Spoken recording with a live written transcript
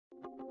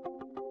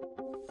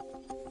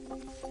Nice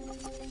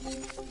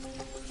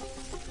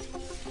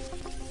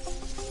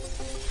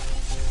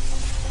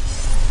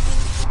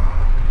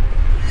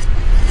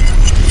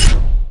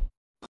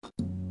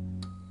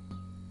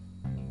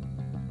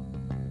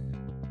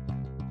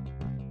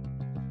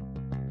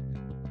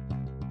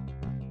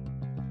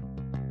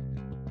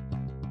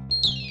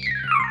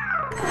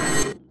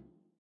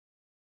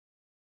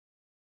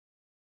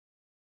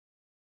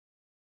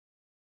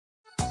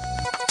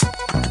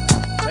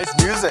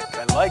music,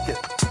 I like it.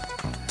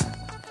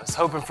 I was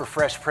hoping for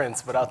Fresh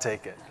Prince, but I'll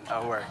take it.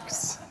 That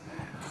works.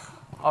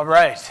 All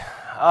right.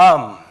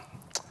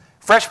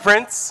 Fresh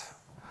Prince,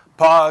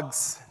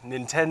 Pogs,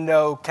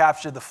 Nintendo,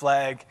 Capture the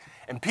Flag,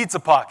 and Pizza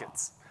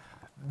Pockets.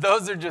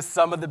 Those are just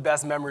some of the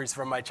best memories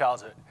from my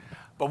childhood.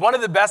 But one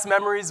of the best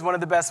memories, one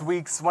of the best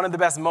weeks, one of the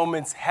best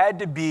moments had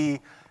to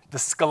be the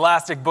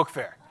Scholastic Book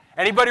Fair.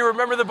 Anybody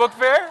remember the book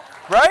fair?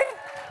 Right?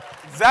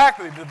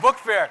 Exactly, the book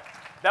fair.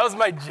 That was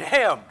my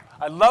jam.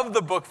 I loved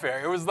the book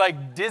fair. It was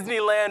like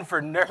Disneyland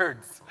for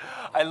nerds.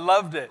 I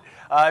loved it.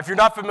 If you're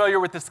not familiar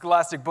with the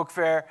Scholastic Book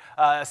Fair,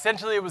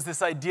 essentially it was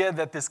this idea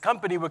that this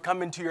company would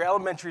come into your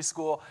elementary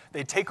school,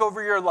 they'd take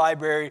over your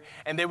library,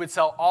 and they would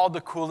sell all the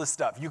coolest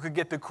stuff. You could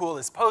get the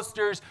coolest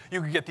posters,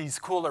 you could get these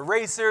cool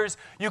erasers,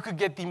 you could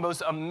get the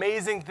most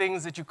amazing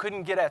things that you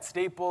couldn't get at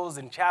Staples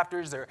and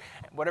Chapters or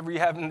whatever you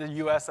have in the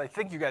US. I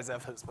think you guys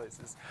have those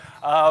places.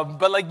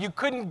 But like you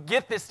couldn't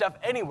get this stuff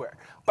anywhere.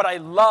 But I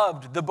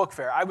loved the book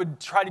fair. I would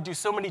try to do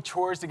so many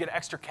chores to get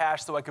extra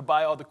cash so I could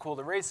buy all the cool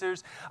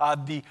erasers.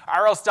 The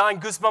R.L. Stine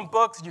Goosebump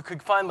books, you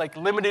could find like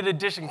limited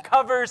edition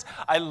covers.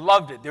 I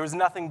loved it. There was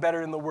nothing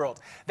better in the world.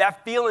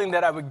 That feeling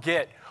that I would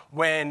get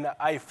when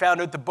I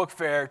found out the book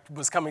fair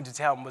was coming to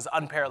town was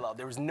unparalleled.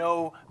 There was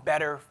no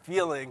better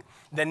feeling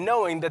than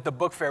knowing that the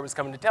book fair was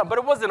coming to town. But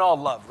it wasn't all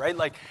love, right?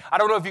 Like, I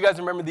don't know if you guys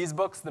remember these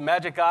books, The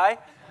Magic Eye.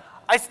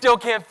 I still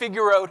can't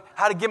figure out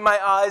how to get my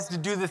eyes to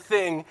do the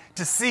thing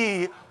to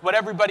see what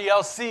everybody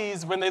else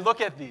sees when they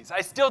look at these.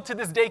 I still, to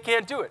this day,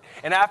 can't do it.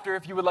 And after,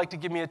 if you would like to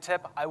give me a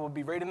tip, I will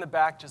be right in the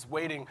back just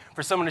waiting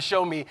for someone to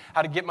show me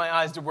how to get my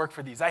eyes to work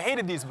for these. I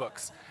hated these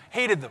books,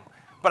 hated them,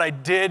 but I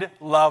did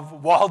love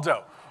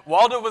Waldo.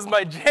 Waldo was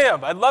my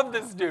jam. I loved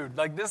this dude.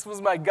 Like, this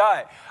was my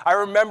guy. I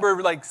remember,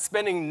 like,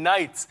 spending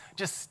nights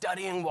just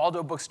studying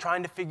Waldo books,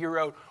 trying to figure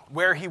out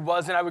where he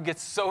was, and I would get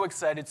so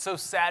excited, so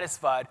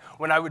satisfied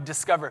when I would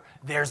discover,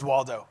 there's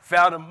Waldo.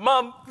 Found him.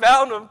 Mom,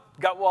 found him.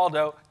 Got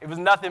Waldo. It was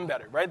nothing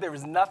better, right? There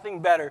was nothing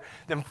better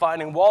than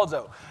finding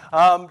Waldo.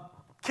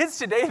 Kids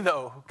today,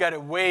 though, got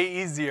it way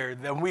easier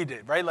than we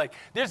did, right? Like,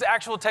 there's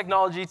actual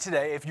technology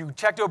today. If you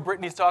checked out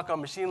Brittany's talk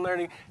on machine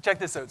learning, check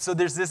this out. So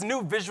there's this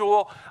new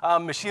visual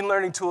machine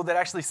learning tool that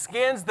actually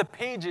scans the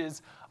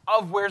pages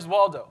of Where's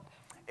Waldo.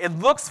 It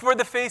looks for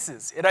the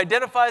faces. It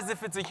identifies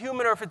if it's a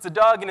human or if it's a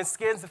dog, and it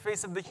scans the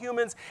face of the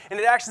humans, and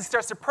it actually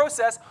starts to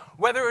process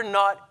whether or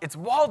not it's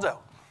Waldo.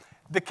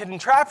 The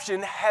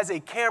contraption has a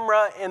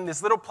camera and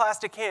this little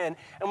plastic hand,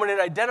 and when it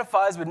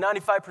identifies with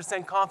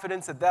 95%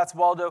 confidence that that's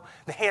Waldo,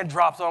 the hand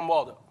drops on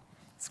Waldo.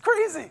 It's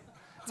crazy.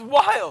 It's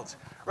wild,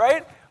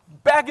 right?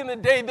 Back in the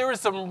day, there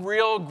was some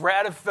real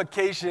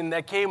gratification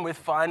that came with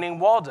finding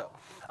Waldo.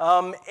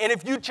 And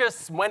if you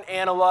just went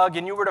analog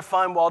and you were to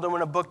find Waldo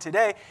in a book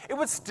today, it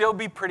would still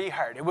be pretty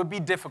hard. It would be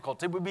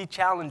difficult. It would be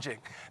challenging.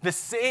 The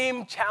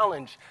same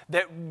challenge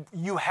that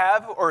you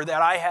have or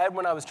that I had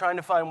when I was trying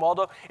to find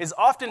Waldo is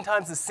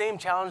oftentimes the same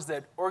challenge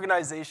that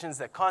organizations,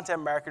 that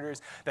content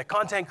marketers, that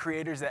content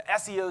creators, that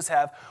SEOs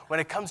have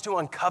when it comes to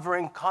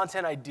uncovering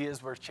content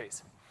ideas worth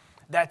chasing.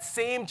 That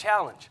same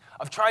challenge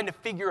of trying to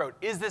figure out,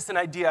 is this an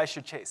idea I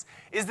should chase?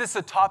 Is this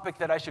a topic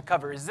that I should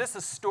cover? Is this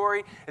a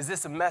story? Is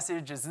this a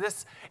message? Is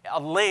this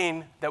a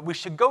lane that we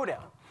should go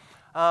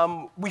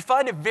down? We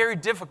find it very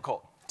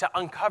difficult to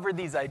uncover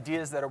these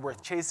ideas that are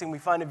worth chasing. We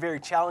find it very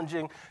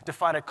challenging to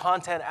find a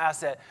content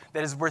asset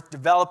that is worth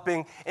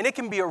developing, and it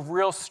can be a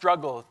real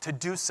struggle to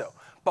do so.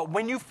 But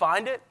when you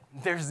find it,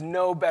 there's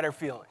no better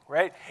feeling,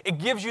 right? It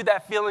gives you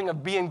that feeling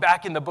of being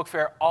back in the book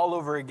fair all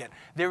over again.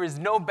 There is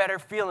no better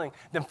feeling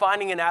than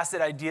finding an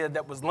asset idea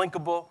that was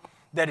linkable,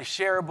 that is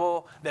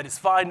shareable, that is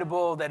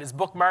findable, that is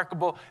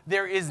bookmarkable.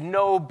 There is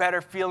no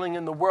better feeling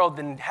in the world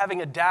than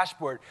having a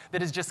dashboard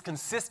that is just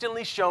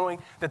consistently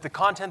showing that the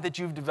content that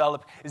you've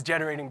developed is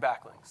generating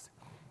backlinks.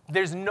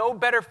 There's no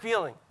better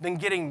feeling than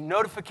getting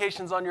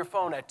notifications on your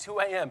phone at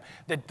 2 a.m.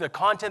 that the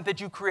content that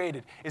you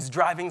created is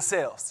driving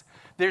sales.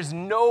 There's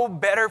no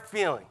better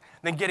feeling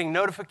than getting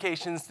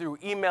notifications through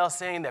email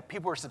saying that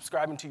people are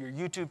subscribing to your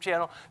YouTube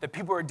channel, that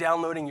people are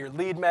downloading your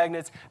lead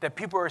magnets, that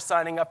people are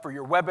signing up for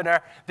your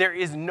webinar. There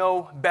is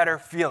no better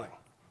feeling.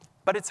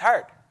 But it's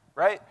hard,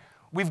 right?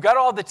 We've got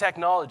all the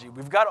technology.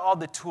 We've got all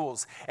the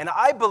tools. And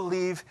I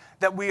believe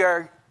that we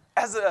are,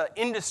 as an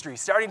industry,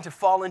 starting to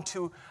fall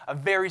into a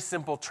very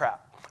simple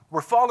trap. We're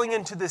falling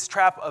into this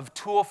trap of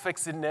tool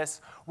fixedness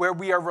where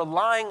we are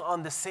relying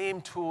on the same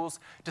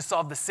tools to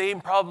solve the same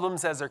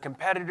problems as our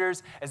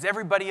competitors, as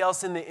everybody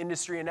else in the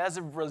industry, and as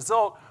a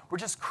result, we're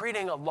just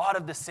creating a lot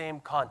of the same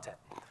content.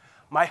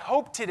 My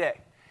hope today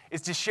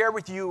is to share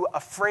with you a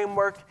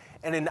framework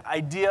and an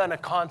idea and a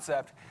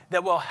concept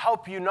that will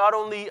help you not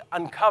only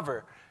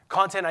uncover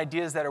content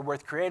ideas that are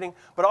worth creating,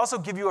 but also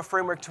give you a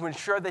framework to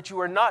ensure that you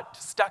are not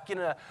stuck in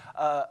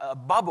a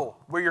bubble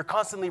where you're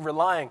constantly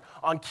relying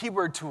on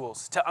keyword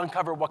tools to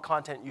uncover what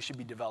content you should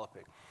be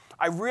developing.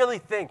 I really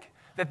think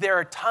that there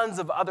are tons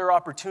of other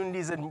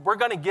opportunities, and we're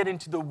going to get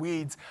into the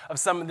weeds of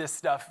some of this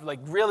stuff, like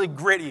really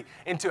gritty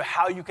into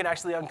how you can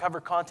actually uncover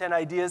content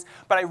ideas.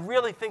 But I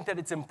really think that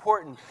it's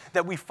important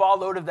that we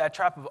fall out of that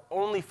trap of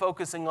only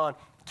focusing on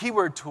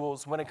keyword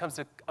tools when it comes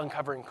to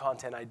uncovering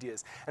content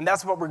ideas. And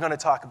that's what we're going to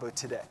talk about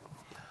today.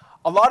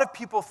 A lot of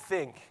people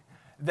think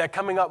that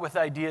coming up with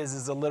ideas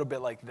is a little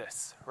bit like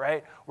this,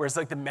 right? Where it's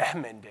like the Mad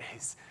Men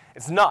days.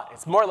 It's not.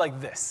 It's more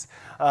like this.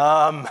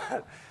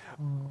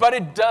 But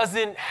it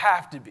doesn't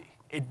have to be.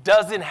 It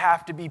doesn't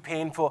have to be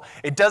painful.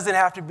 It doesn't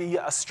have to be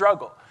a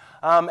struggle.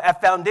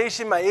 At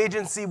Foundation, my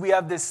agency, we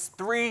have this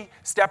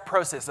 3-step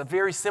process, a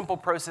very simple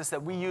process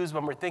that we use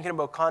when we're thinking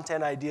about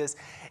content ideas,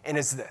 and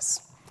it's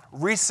this: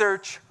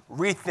 research,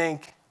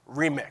 rethink,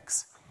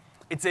 remix.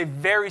 It's a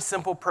very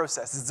simple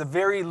process. It's a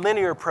very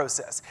linear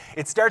process.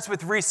 It starts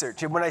with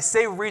research. And when I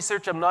say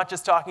research, I'm not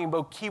just talking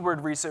about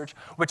keyword research,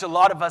 which a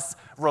lot of us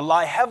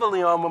rely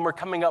heavily on when we're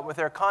coming up with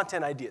our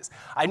content ideas.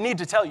 I need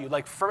to tell you,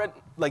 like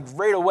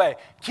right away,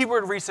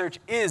 keyword research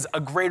is a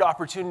great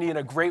opportunity and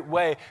a great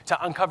way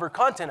to uncover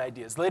content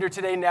ideas. Later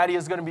today, Nadia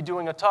is going to be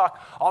doing a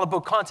talk all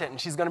about content, and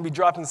she's going to be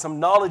dropping some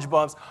knowledge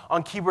bombs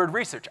on keyword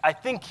research. I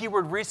think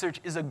keyword research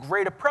is a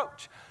great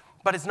approach.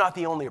 But it's not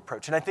the only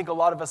approach. And I think a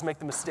lot of us make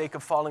the mistake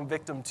of falling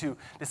victim to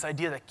this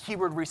idea that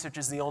keyword research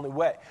is the only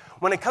way.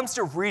 When it comes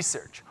to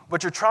research,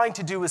 what you're trying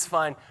to do is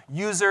find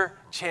user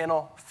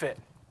channel fit.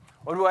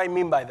 What do I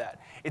mean by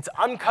that? It's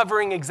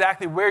uncovering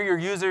exactly where your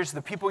users,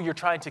 the people you're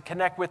trying to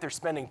connect with, are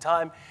spending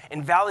time,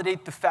 and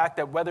validate the fact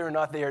that whether or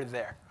not they are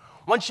there.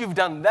 Once you've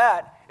done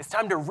that, it's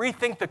time to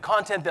rethink the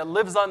content that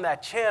lives on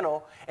that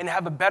channel and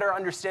have a better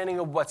understanding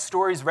of what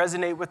stories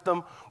resonate with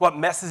them, what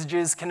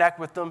messages connect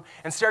with them,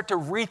 and start to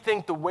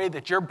rethink the way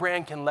that your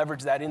brand can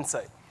leverage that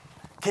insight.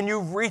 Can you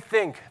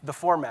rethink the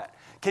format?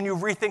 Can you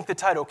rethink the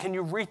title? Can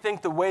you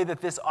rethink the way that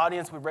this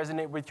audience would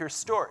resonate with your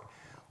story?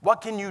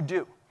 What can you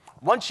do?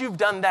 Once you've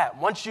done that,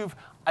 once you've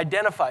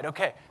identified,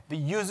 okay, the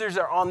users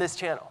are on this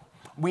channel.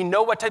 We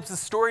know what types of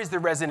stories they're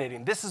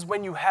resonating. This is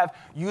when you have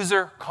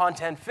user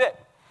content fit.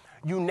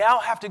 You now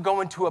have to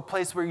go into a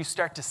place where you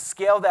start to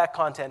scale that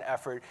content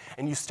effort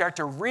and you start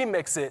to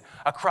remix it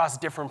across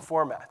different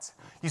formats.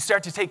 You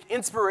start to take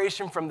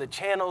inspiration from the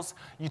channels,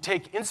 you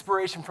take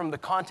inspiration from the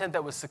content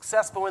that was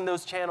successful in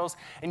those channels,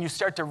 and you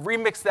start to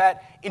remix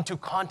that into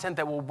content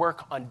that will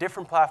work on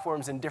different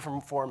platforms and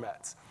different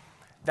formats.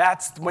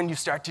 That's when you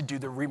start to do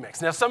the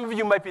remix. Now, some of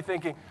you might be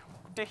thinking,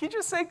 did he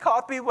just say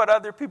copy what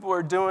other people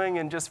are doing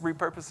and just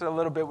repurpose it a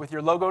little bit with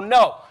your logo?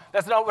 No,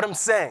 that's not what I'm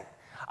saying.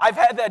 I've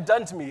had that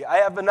done to me. I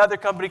have another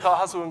company called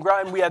Hustle and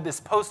Grind. We had this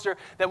poster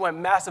that went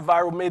massive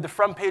viral, made the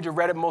front page of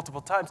Reddit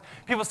multiple times.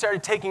 People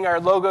started taking our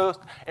logos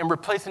and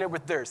replacing it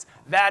with theirs.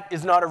 That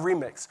is not a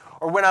remix.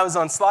 Or when I was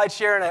on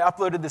SlideShare and I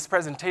uploaded this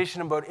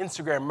presentation about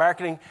Instagram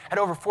marketing, had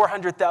over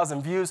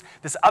 400,000 views.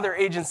 This other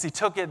agency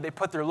took it, they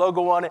put their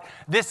logo on it.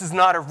 This is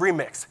not a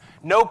remix.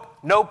 Nope,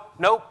 nope,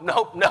 nope,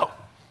 nope, nope.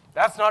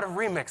 That's not a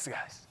remix,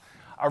 guys.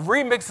 A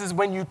remix is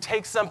when you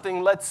take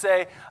something, let's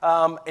say,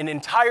 an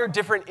entire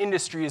different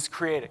industry is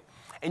creating,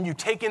 and you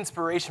take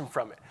inspiration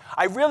from it.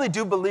 I really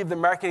do believe the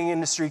marketing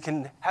industry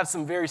can have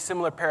some very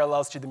similar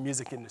parallels to the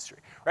music industry,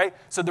 right?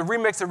 So the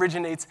remix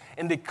originates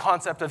in the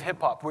concept of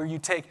hip-hop, where you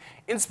take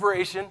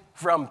inspiration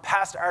from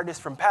past artists,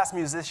 from past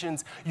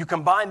musicians, you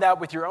combine that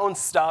with your own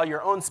style,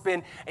 your own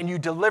spin, and you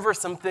deliver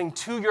something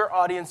to your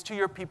audience, to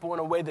your people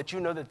in a way that you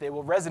know that they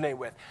will resonate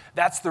with.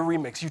 That's the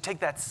remix. You take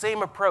that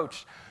same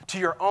approach to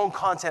your own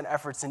content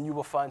efforts, and you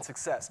will find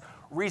success.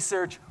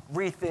 Research,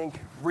 rethink,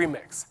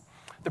 remix.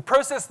 The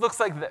process looks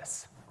like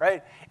this,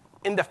 right?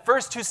 In the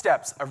first 2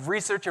 steps of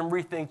research and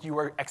rethink, you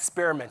are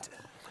experimenting.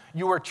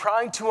 You are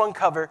trying to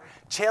uncover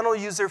channel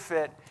user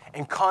fit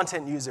and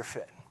content user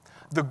fit.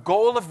 The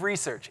goal of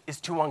research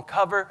is to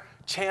uncover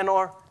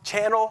channel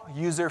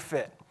user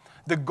fit.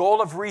 The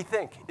goal of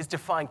rethink is to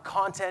find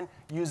content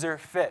user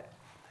fit.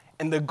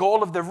 And the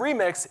goal of the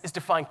remix is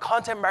to find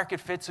content market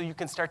fit so you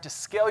can start to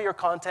scale your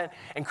content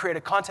and create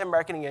a content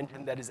marketing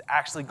engine that is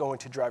actually going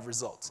to drive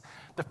results.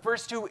 The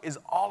first 2 is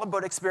all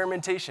about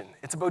experimentation.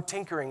 It's about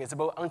tinkering. It's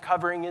about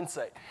uncovering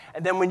insight.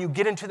 And then when you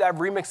get into that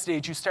remix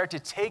stage, you start to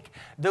take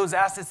those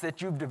assets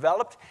that you've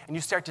developed and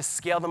you start to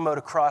scale them out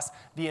across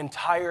the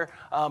entire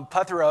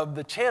plethora of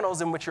the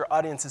channels in which your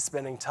audience is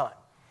spending time.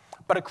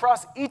 But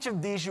across each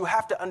of these, you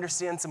have to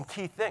understand some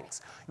key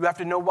things. You have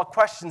to know what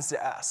questions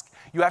to ask.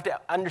 You have to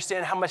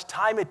understand how much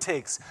time it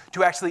takes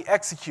to actually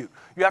execute.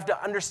 You have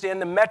to understand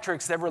the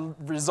metrics that will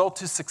result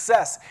to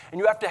success.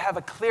 And you have to have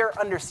a clear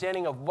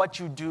understanding of what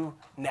you do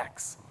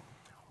next.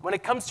 When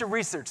it comes to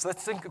research,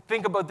 let's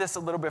think about this a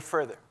little bit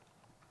further.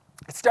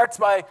 It starts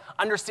by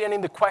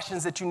understanding the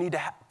questions that you need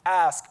to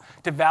ask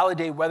to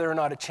validate whether or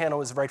not a channel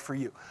is right for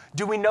you.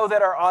 Do we know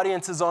that our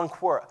audience is on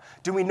Quora?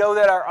 Do we know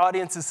that our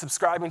audience is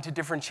subscribing to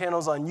different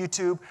channels on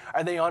YouTube?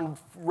 Are they on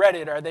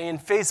Reddit? Are they in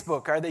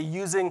Facebook? Are they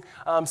using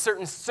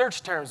certain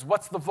search terms?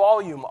 What's the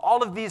volume?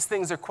 All of these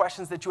things are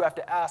questions that you have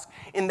to ask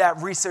in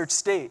that research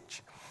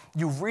stage.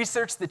 You've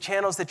researched the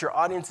channels that your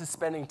audience is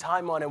spending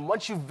time on, and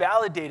once you've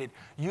validated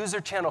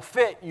user channel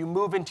fit, you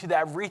move into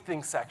that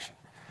rethink section.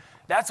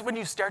 That's when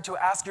you start to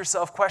ask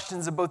yourself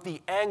questions about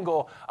the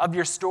angle of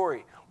your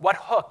story. What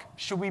hook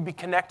should we be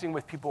connecting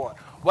with people on?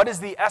 What is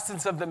the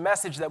essence of the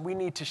message that we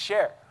need to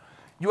share?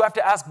 You have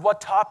to ask,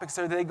 what topics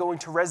are they going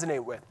to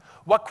resonate with?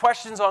 What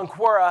questions on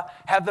Quora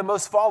have the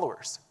most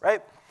followers,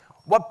 right?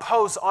 What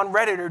posts on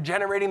Reddit are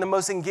generating the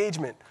most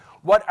engagement?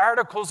 What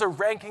articles are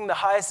ranking the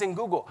highest in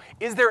Google?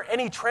 Is there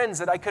any trends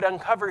that I could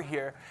uncover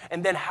here?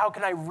 And then how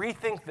can I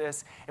rethink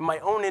this in my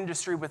own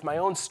industry with my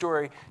own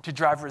story to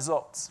drive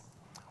results?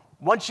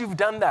 Once you've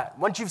done that,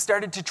 once you've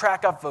started to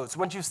track upvotes,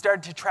 once you've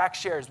started to track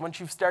shares, once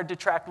you've started to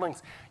track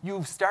links,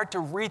 you start to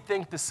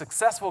rethink the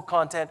successful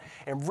content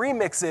and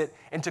remix it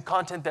into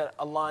content that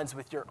aligns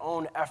with your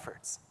own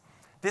efforts.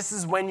 This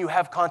is when you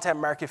have content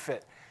market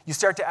fit. You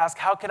start to ask,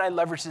 how can I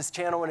leverage this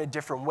channel in a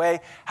different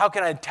way? How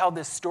can I tell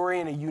this story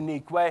in a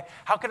unique way?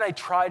 How can I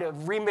try to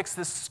remix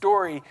this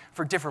story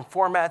for different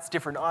formats,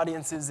 different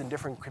audiences, and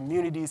different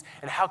communities?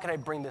 And how can I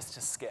bring this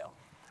to scale?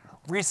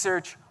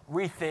 Research,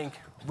 rethink,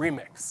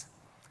 remix.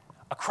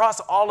 Across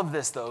all of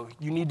this, though,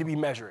 you need to be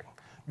measuring.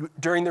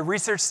 During the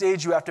research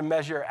stage, you have to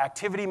measure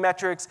activity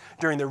metrics.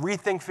 During the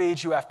rethink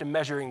phase, you have to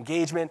measure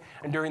engagement.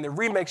 And during the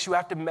remix, you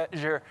have to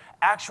measure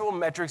actual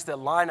metrics that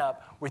line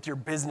up with your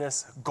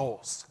business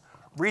goals.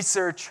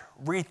 Research,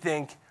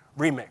 rethink,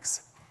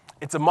 remix.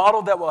 It's a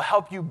model that will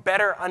help you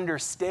better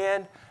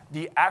understand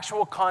the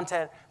actual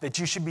content that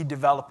you should be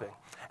developing.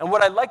 And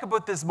what I like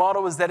about this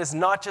model is that it's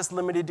not just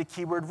limited to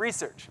keyword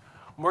research.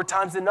 More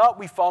times than not,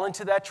 we fall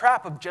into that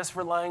trap of just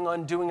relying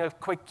on doing a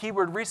quick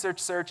keyword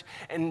research search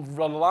and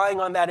relying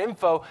on that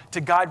info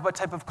to guide what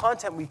type of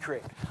content we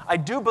create. I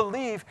do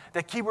believe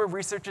that keyword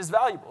research is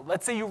valuable.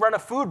 Let's say you run a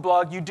food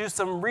blog, you do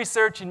some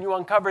research, and you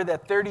uncover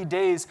that 30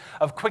 days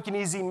of quick and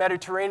easy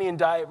Mediterranean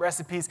diet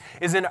recipes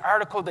is an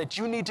article that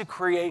you need to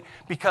create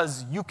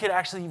because you can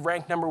actually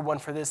rank #1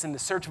 for this and the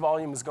search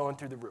volume is going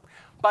through the roof.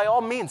 By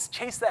all means,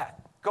 chase that.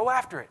 Go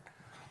after it.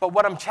 But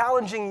what I'm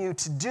challenging you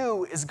to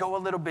do is go a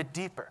little bit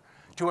deeper,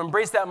 to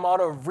embrace that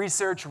model of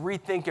research,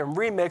 rethink, and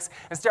remix,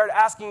 and start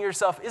asking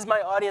yourself, is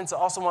my audience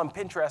also on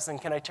Pinterest, and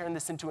can I turn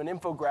this into an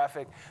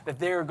infographic that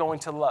they are going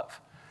to love?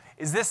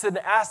 Is this an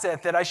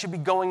asset that I should be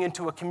going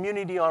into a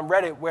community on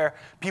Reddit where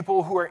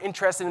people who are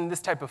interested in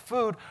this type of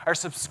food are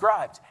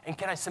subscribed, and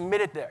can I submit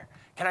it there?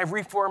 Can I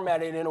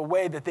reformat it in a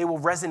way that they will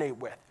resonate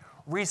with?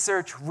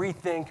 Research,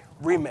 rethink,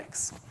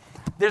 remix.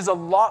 There's a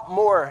lot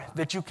more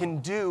that you can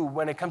do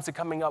when it comes to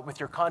coming up with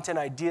your content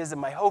ideas,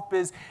 and my hope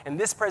is in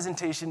this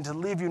presentation to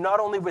leave you not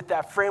only with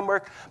that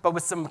framework, but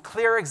with some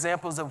clear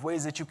examples of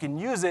ways that you can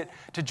use it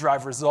to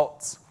drive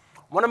results.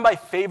 One of my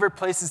favorite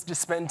places to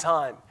spend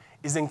time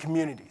is in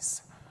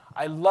communities.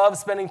 I love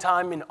spending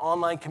time in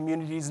online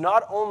communities,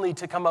 not only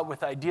to come up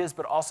with ideas,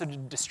 but also to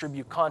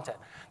distribute content.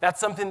 That's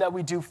something that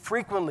we do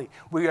frequently.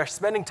 We are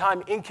spending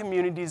time in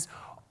communities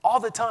all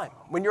the time.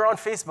 When you're on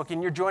Facebook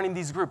and you're joining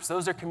these groups,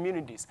 those are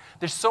communities.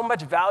 There's so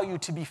much value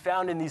to be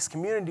found in these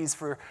communities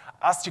for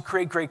us to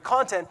create great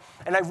content,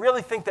 and I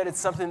really think that it's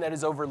something that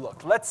is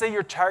overlooked. Let's say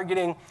you're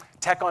targeting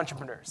tech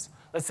entrepreneurs.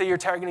 Let's say you're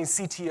targeting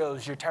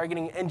CTOs, you're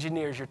targeting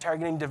engineers, you're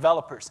targeting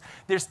developers.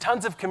 There's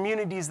tons of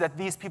communities that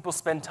these people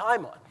spend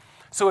time on.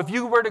 So if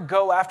you were to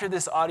go after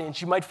this audience,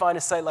 you might find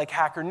a site like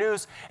Hacker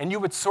News, and you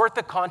would sort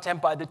the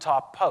content by the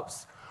top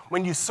posts.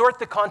 When you sort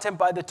the content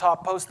by the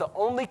top posts, the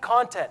only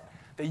content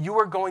that you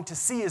are going to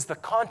see is the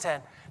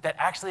content that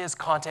actually has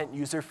content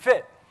user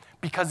fit,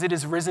 because it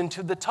has risen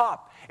to the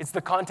top. It's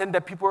the content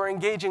that people are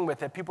engaging with,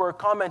 that people are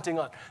commenting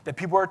on, that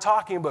people are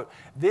talking about.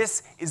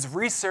 This is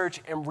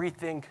research and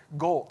rethink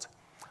gold.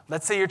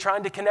 Let's say you're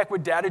trying to connect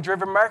with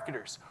data-driven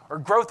marketers or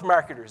growth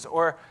marketers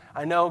or,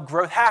 I know,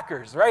 growth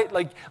hackers, right?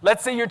 Like,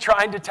 let's say you're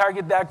trying to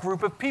target that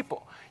group of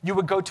people. You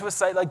would go to a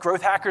site like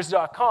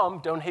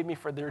growthhackers.com. Don't hate me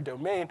for their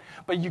domain,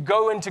 but you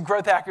go into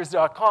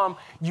growthhackers.com,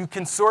 you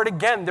can sort,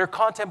 again, their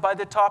content by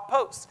the top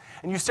posts,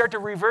 and you start to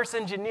reverse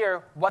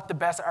engineer what the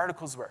best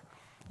articles were.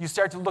 You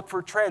start to look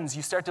for trends.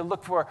 You start to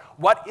look for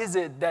what is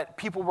it that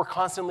people were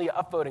constantly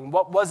upvoting?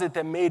 What was it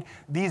that made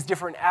these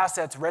different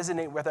assets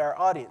resonate with our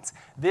audience?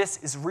 This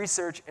is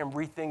research and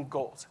rethink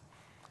gold.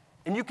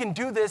 And you can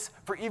do this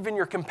for even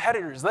your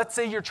competitors. Let's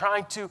say you're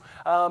trying to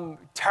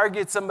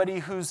target somebody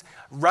who's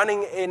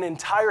running an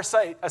entire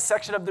site, a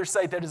section of their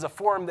site that is a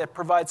forum that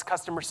provides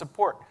customer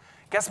support.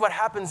 Guess what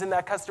happens in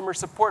that customer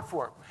support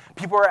forum?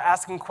 People are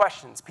asking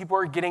questions. People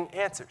are getting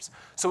answers.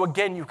 So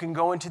again, you can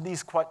go into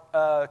these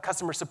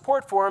customer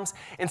support forums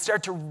and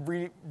start to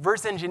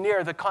reverse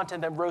engineer the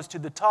content that rose to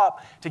the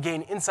top to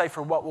gain insight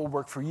for what will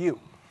work for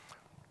you.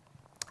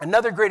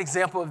 Another great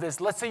example of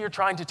this, let's say you're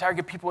trying to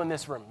target people in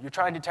this room. You're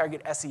trying to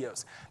target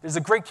SEOs. There's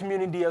a great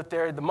community out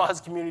there, the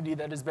Moz community,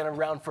 that has been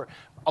around for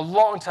a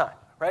long time,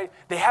 right?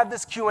 They have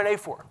this Q&A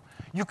forum.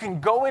 You can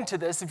go into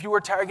this if you were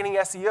targeting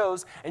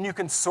SEOs, and you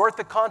can sort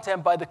the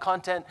content by the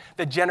content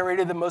that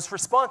generated the most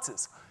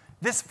responses.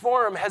 This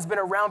forum has been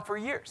around for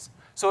years.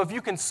 So if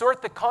you can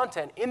sort the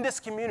content in this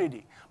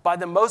community by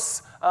the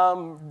most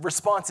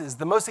responses,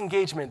 the most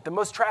engagement, the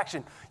most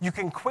traction, you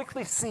can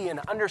quickly see and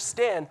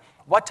understand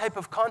what type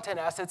of content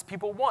assets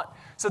people want.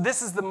 So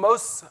this is the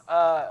most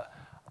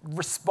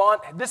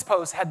this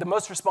post had the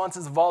most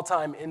responses of all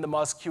time in the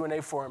Moz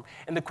Q&A forum.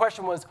 And the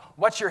question was,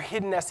 what's your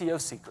hidden SEO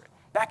secret?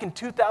 Back in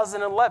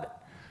 2011.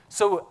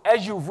 So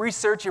as you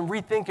research and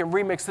rethink and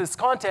remix this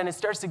content, it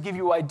starts to give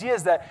you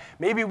ideas that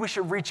maybe we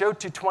should reach out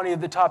to 20 of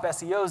the top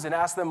SEOs and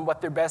ask them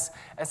what their best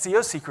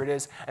SEO secret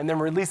is, and then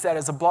release that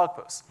as a blog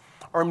post.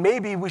 Or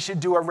maybe we should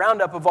do a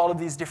roundup of all of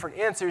these different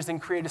answers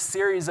and create a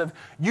series of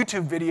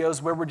YouTube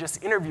videos where we're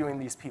just interviewing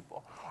these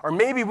people. Or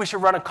maybe we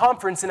should run a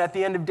conference, and at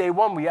the end of day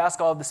one, we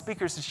ask all of the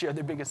speakers to share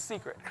their biggest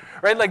secret,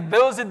 right? Like,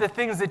 those are the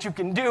things that you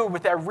can do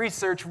with that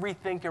research,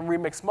 rethink, and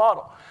remix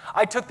model.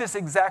 I took this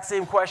exact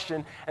same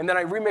question, and then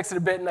I remixed it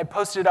a bit, and I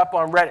posted it up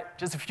on Reddit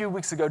just a few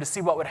weeks ago to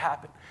see what would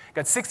happen.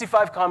 Got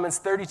 65 comments,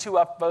 32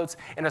 upvotes,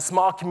 in a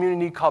small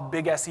community called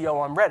Big SEO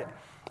on Reddit.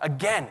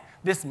 Again,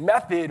 this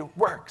method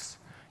works.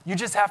 You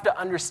just have to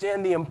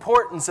understand the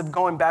importance of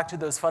going back to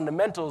those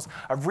fundamentals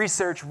of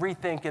research,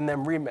 rethink, and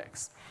then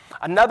remix.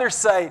 Another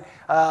site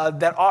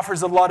that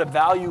offers a lot of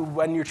value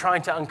when you're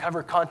trying to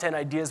uncover content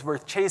ideas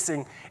worth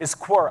chasing is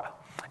Quora.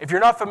 If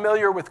you're not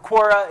familiar with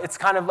Quora, it's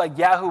kind of like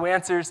Yahoo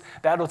Answers.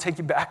 That'll take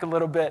you back a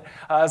little bit.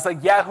 It's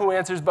like Yahoo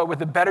Answers, but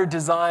with a better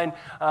design.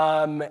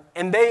 And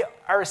they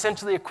are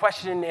essentially a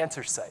question and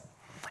answer site.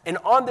 And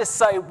on this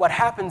site, what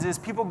happens is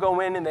people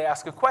go in and they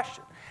ask a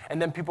question.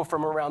 And then people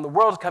from around the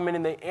world come in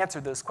and they answer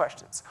those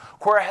questions.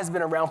 Quora has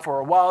been around for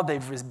a while.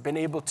 They've been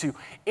able to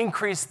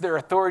increase their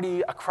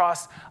authority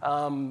across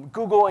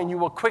Google, and you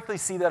will quickly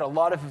see that a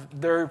lot of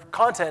their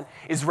content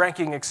is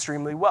ranking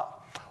extremely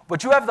well.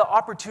 What you have the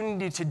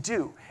opportunity to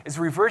do is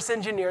reverse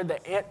engineer the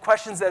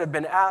questions that have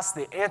been asked,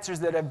 the answers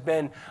that have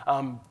been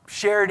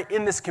shared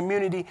in this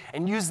community,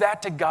 and use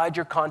that to guide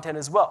your content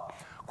as well.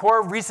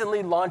 Quora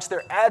recently launched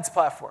their ads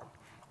platform.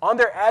 On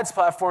their ads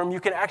platform, you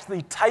can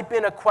actually type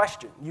in a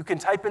question. You can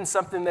type in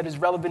something that is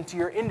relevant to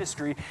your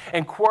industry,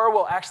 and Quora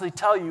will actually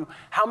tell you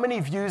how many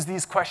views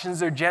these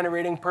questions are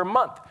generating per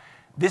month.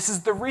 This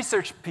is the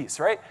research piece,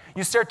 right?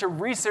 You start to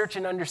research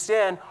and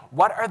understand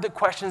what are the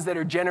questions that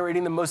are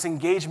generating the most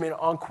engagement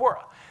on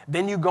Quora.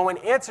 Then you go and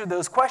answer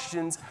those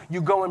questions. You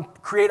go and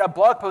create a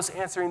blog post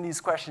answering these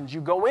questions.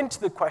 You go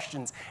into the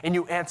questions and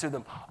you answer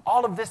them.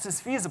 All of this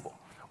is feasible,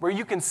 where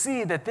you can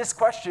see that this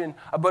question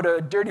about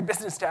a dirty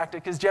business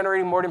tactic is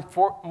generating more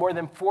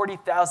than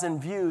 40,000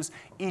 views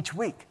each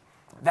week.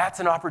 That's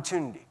an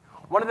opportunity.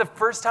 One of the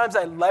first times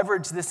I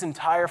leveraged this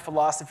entire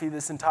philosophy,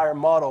 this entire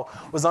model,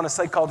 was on a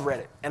site called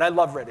Reddit. And I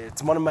love Reddit.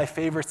 It's one of my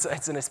favorite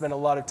sites, and I spend a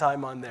lot of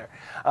time on there.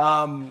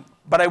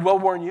 But I will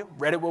warn you,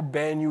 Reddit will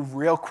ban you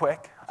real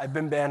quick. I've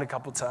been banned a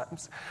couple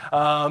times.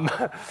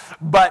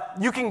 But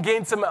you can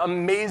gain some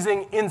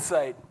amazing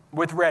insight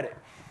with Reddit.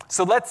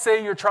 So let's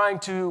say you're trying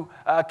to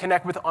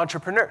connect with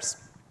entrepreneurs.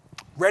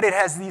 Reddit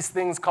has these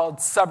things called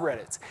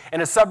subreddits.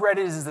 And a subreddit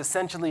is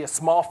essentially a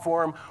small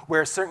forum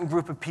where a certain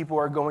group of people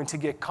are going to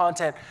get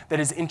content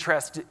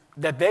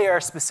that they are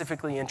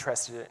specifically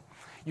interested in.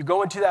 You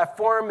go into that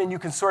forum and you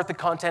can sort the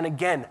content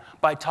again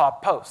by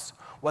top posts.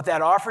 What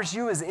that offers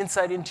you is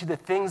insight into the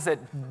things that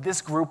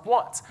this group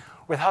wants.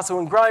 With Hustle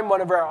and Grind,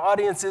 one of our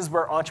audiences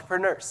were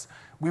entrepreneurs.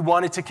 We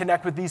wanted to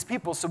connect with these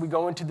people, so we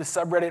go into the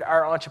subreddit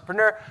Our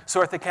Entrepreneur,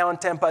 sort the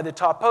content by the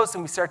top posts,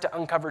 and we start to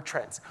uncover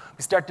trends.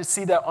 We start to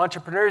see that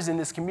entrepreneurs in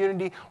this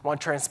community want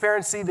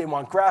transparency, they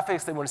want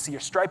graphics, they want to see your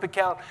Stripe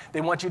account,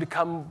 they want you to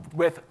come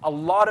with a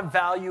lot of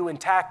value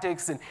and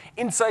tactics and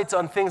insights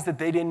on things that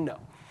they didn't know.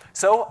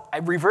 So I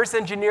reverse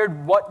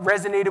engineered what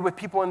resonated with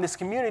people in this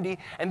community,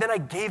 and then I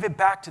gave it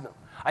back to them.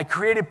 I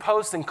created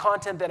posts and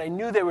content that I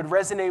knew they would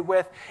resonate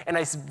with, and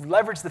I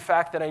leveraged the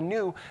fact that I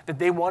knew that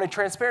they wanted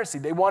transparency,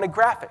 they wanted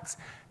graphics.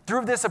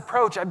 Through this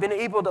approach, I've been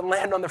able to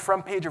land on the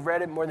front page of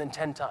Reddit more than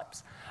 10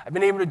 times. I've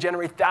been able to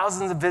generate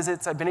thousands of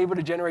visits. I've been able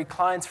to generate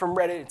clients from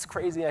Reddit. It's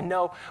crazy, I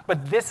know,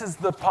 but this is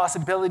the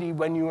possibility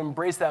when you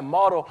embrace that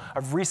model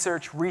of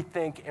research,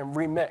 rethink, and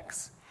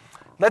remix.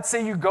 Let's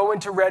say you go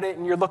into Reddit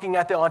and you're looking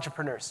at the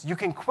entrepreneurs. You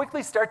can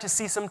quickly start to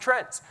see some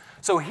trends.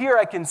 So here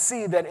I can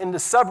see that in the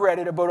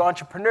subreddit about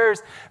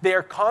entrepreneurs, they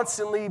are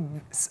constantly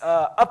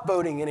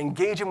upvoting and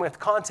engaging with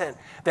content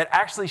that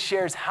actually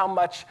shares how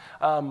much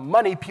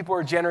money people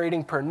are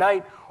generating per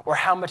night, or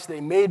how much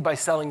they made by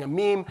selling a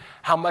meme,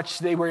 how much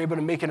they were able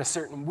to make in a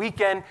certain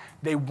weekend.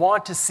 They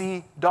want to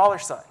see dollar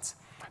signs.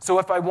 So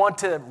if I want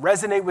to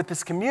resonate with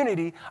this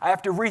community, I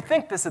have to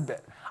rethink this a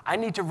bit. I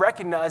need to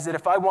recognize that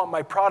if I want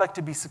my product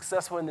to be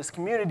successful in this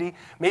community,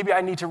 maybe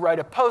I need to write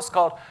a post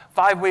called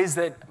 5 ways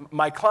that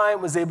my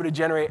client was able to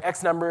generate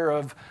X number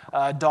of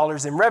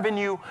dollars in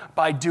revenue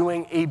by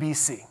doing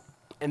ABC.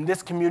 and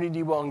this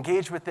community will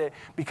engage with it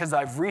because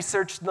I've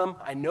researched them,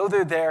 I know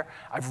they're there,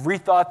 I've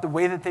rethought the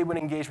way that they would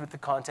engage with the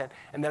content,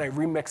 and then I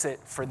remix it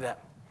for them.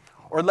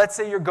 Or let's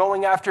say you're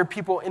going after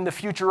people in the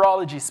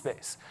futurology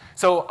space.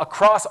 So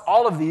across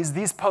all of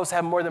these posts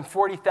have more than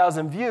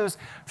 40,000 views.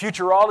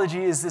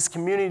 Futurology is this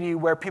community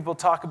where people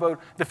talk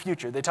about the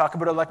future. They talk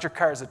about electric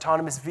cars,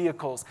 autonomous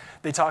vehicles.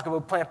 They talk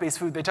about plant-based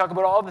food. They talk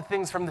about all the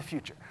things from the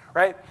future,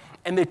 right?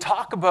 And they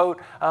talk about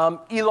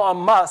Elon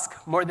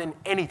Musk more than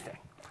anything.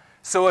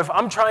 So if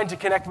I'm trying to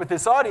connect with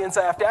this audience,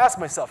 I have to ask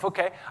myself,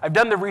 okay, I've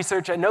done the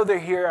research, I know they're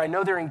here, I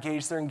know they're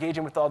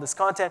engaging with all this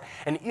content,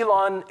 and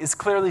Elon is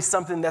clearly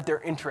something that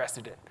they're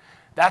interested in.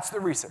 That's the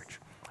research.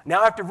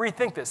 Now I have to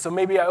rethink this. So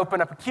maybe I open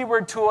up a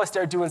keyword tool, I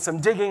start doing some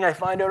digging, I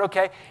find out,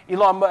 okay,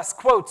 Elon Musk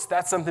quotes,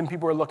 that's something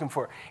people are looking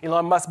for.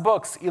 Elon Musk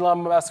books,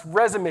 Elon Musk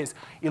resumes,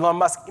 Elon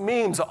Musk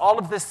memes, all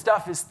of this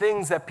stuff is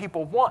things that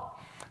people want.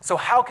 So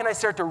how can I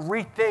start to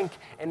rethink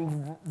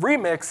and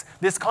remix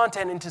this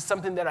content into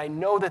something that I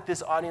know that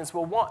this audience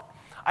will want?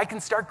 I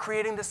can start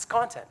creating this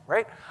content,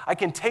 right? I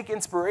can take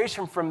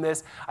inspiration from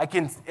this. I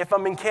can, if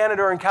I'm in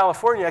Canada or in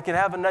California, I can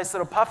have a nice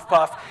little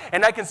puff,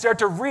 and I can start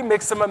to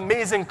remix some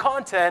amazing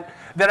content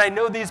that I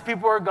know these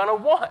people are gonna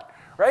want,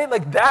 right?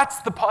 Like that's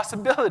the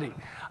possibility.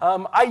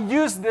 I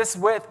used this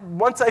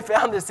once I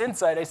found this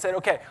insight, I said,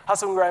 okay,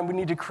 Hustle and Grind, we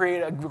need to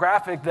create a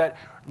graphic that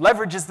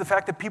leverages the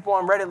fact that people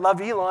on Reddit love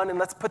Elon, and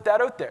let's put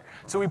that out there.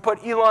 So we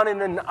put Elon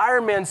in an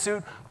Iron Man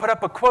suit, put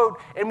up a quote,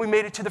 and we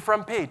made it to the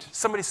front page.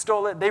 Somebody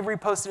stole it, they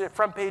reposted it,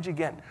 front page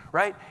again,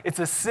 right? It's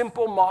a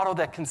simple model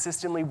that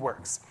consistently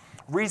works.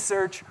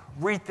 Research,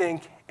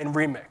 rethink, and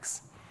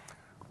remix.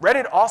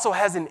 Reddit also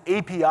has an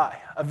API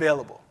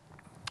available.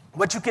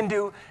 What you can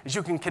do is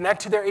you can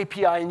connect to their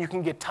API and you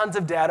can get tons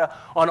of data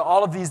on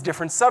all of these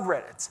different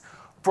subreddits.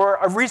 For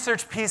a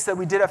research piece that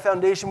we did at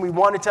Foundation, we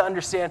wanted to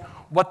understand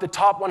what the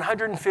top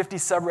 150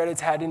 subreddits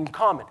had in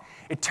common.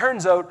 It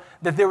turns out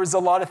that there was a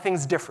lot of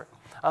things different,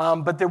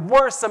 but there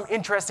were some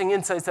interesting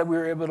insights that we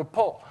were able to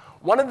pull.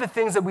 One of the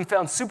things that we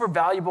found super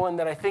valuable and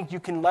that I think you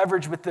can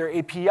leverage with their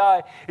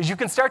API is you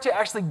can start to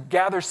actually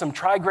gather some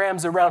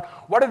trigrams around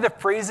what are the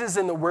phrases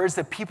and the words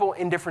that people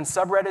in different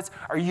subreddits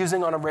are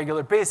using on a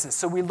regular basis.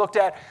 So we looked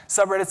at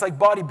subreddits like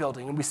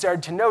bodybuilding, and we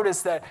started to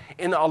notice that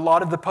in a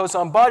lot of the posts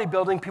on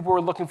bodybuilding, people were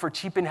looking for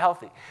cheap and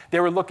healthy. They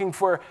were looking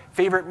for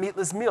favorite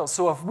meatless meals.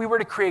 So if we were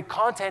to create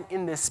content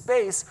in this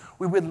space,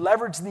 we would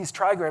leverage these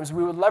trigrams,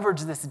 we would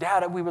leverage this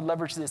data, we would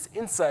leverage this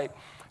insight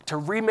to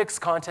remix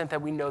content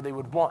that we know they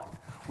would want.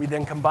 We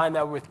then combine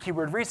that with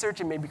keyword research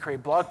and maybe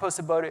create blog posts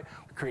about it,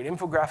 create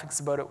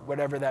infographics about it,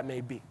 whatever that may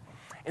be.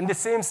 In the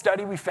same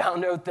study, we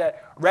found out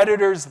that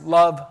Redditors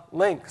love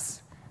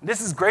links.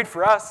 This is great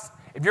for us.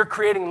 If you're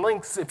creating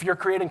links, if you're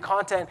creating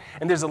content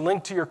and there's a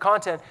link to your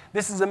content,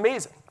 this is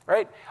amazing,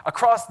 right?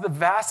 Across the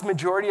vast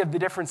majority of the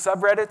different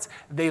subreddits,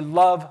 they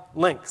love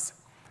links.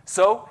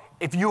 So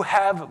if you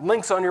have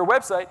links on your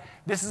website,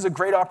 this is a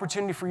great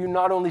opportunity for you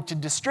not only to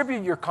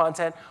distribute your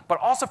content, but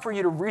also for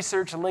you to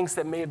research links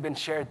that may have been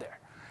shared there.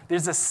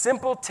 There's a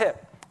simple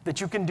tip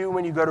that you can do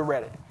when you go to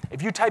Reddit.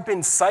 If you type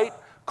in site,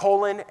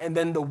 and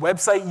then the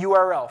website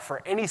URL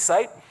for any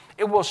site,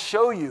 it will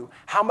show you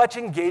how much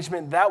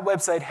engagement that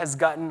website has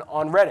gotten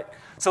on Reddit.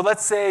 So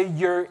let's say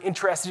you're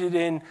interested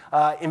in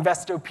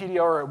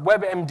Investopedia or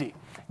WebMD.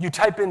 You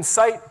type in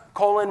site,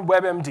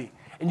 WebMD,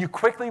 and you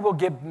quickly will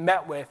get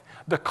met with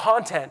the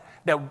content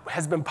that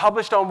has been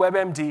published on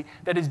WebMD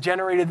that has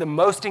generated the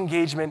most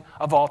engagement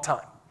of all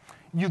time.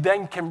 You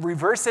then can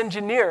reverse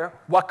engineer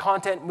what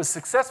content was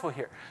successful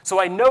here.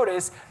 So I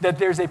noticed that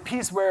there's a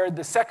piece where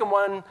the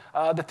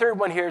third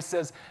one here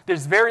says,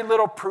 there's very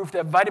little proof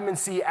that vitamin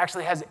C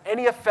actually has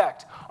any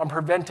effect on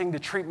preventing the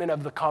treatment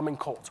of the common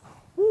cold.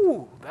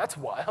 Ooh, that's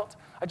wild.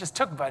 I just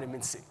took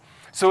vitamin C.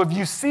 So if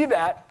you see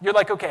that, you're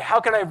like, okay, how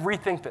can I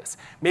rethink this?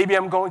 Maybe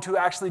I'm going to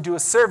actually do a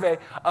survey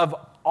of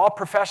all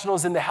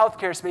professionals in the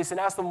healthcare space and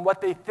ask them what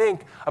they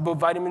think about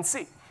vitamin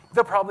C.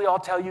 They'll probably all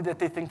tell you that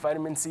they think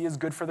vitamin C is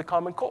good for the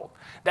common cold.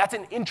 That's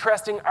an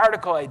interesting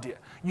article idea.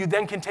 You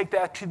then can take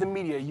that to the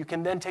media. You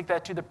can then take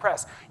that to the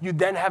press. You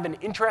then have an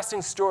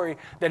interesting story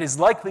that is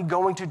likely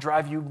going to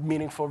drive you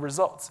meaningful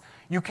results.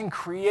 You can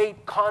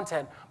create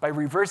content by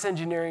reverse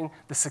engineering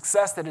the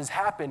success that has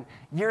happened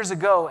years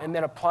ago and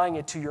then applying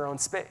it to your own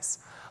space.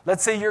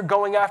 Let's say you're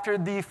going after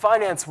the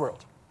finance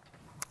world.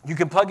 You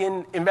can plug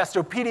in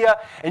Investopedia,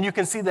 and you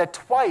can see that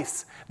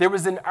twice there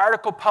was an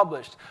article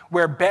published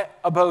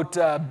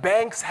about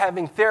banks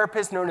having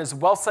therapists known as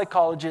wealth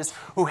psychologists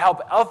who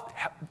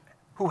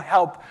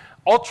help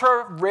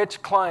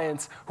ultra-rich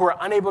clients who are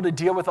unable to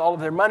deal with all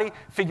of their money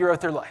figure out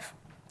their life.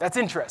 That's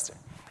interesting.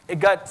 It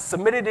got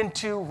submitted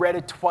into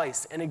Reddit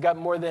twice, and it got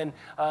more than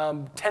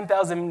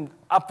 10,000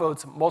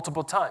 upvotes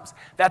multiple times.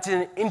 That's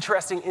an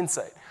interesting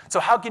insight. So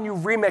how can you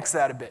remix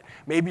that a bit?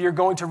 Maybe you're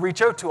going to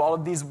reach out to all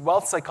of these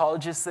wealth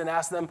psychologists and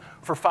ask them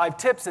for 5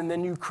 tips, and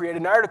then you create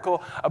an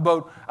article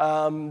about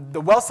the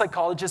wealth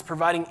psychologist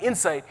providing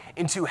insight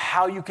into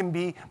how you can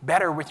be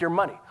better with your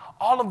money.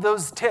 All of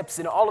those tips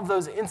and all of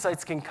those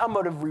insights can come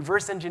out of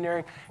reverse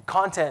engineering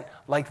content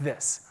like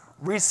this.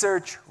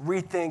 research,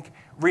 rethink,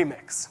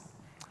 remix.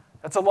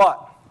 That's a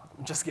lot.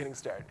 I'm just getting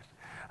started.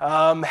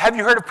 Have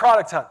you heard of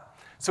Product Hunt?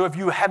 So if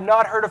you have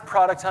not heard of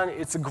Product Hunt,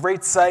 it's a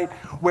great site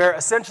where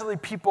essentially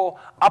people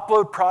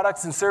upload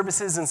products and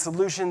services and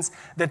solutions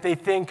that they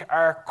think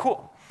are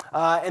cool.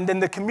 And then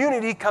the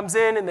community comes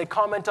in and they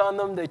comment on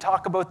them, they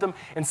talk about them,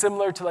 and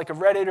similar to like a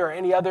Reddit or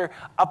any other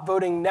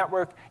upvoting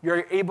network,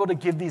 you're able to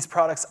give these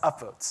products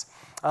upvotes.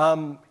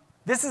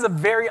 This is a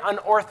very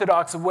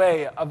unorthodox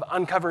way of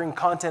uncovering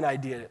content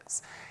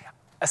ideas.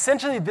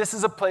 Essentially, this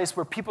is a place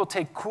where people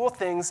take cool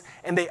things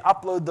and they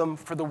upload them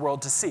for the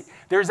world to see.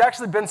 There's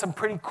actually been some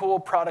pretty cool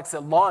products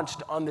that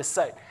launched on this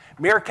site.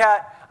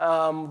 Meerkat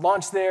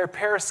launched there,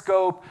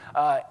 Periscope,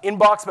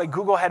 Inbox by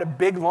Google had a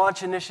big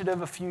launch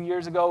initiative a few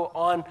years ago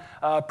on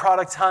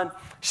Product Hunt.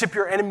 Ship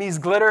Your Enemies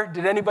Glitter.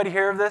 Did anybody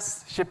hear of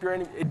this? Ship Your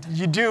Enemies.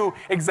 You do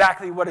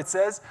exactly what it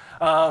says.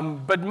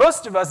 But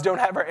most of us don't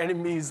have our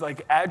enemies'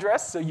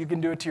 address, so you can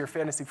do it to your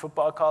fantasy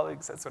football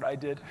colleagues. That's what I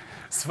did.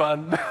 It's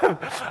fun.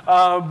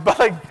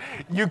 But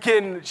you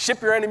can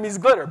ship your enemies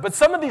glitter. But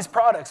some of these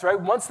products, right,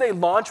 once they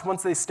launch,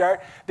 once they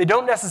start, they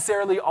don't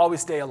necessarily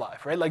always stay alive,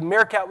 right? Like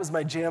Meerkat was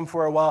my jam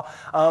for a while,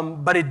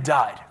 but it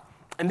died.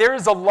 And there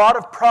is a lot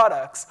of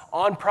products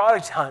on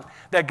Product Hunt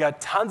that got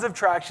tons of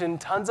traction,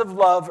 tons of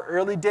love,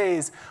 early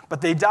days,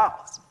 but they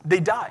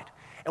died.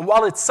 And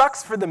while it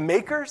sucks for the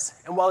makers,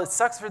 and while it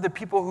sucks for the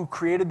people who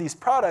created these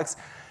products,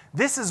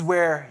 this is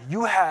where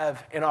you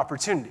have an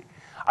opportunity.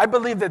 I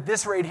believe that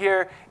this right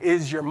here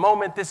is your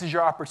moment. This is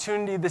your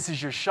opportunity. This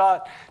is your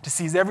shot to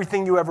seize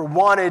everything you ever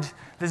wanted.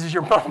 This is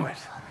your moment.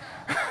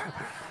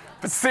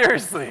 But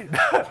seriously,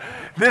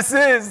 this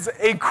is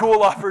a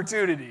cool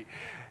opportunity.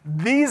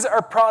 These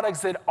are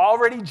products that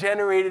already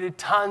generated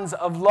tons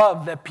of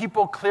love that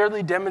people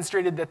clearly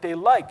demonstrated that they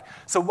like.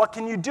 So what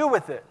can you do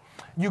with it?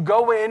 You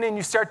go in and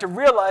you start to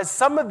realize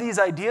some of these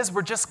ideas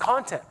were just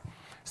content.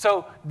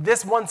 So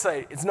this one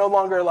site, it's no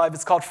longer alive.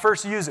 It's called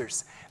First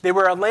Users. They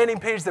were a landing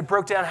page that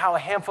broke down how a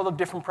handful of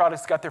different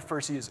products got their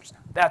first users.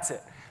 That's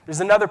it.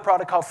 There's another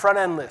product called Front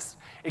End List.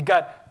 It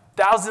got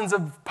thousands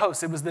of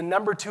posts. It was the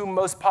 #2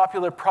 most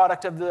popular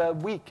product of the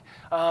week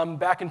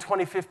back in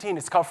 2015.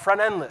 It's called Front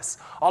End List.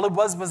 All it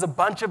was a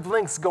bunch of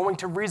links going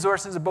to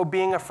resources about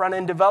being a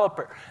front-end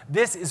developer.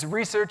 This is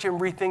research and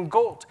rethink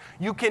gold.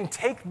 You can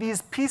take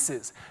these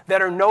pieces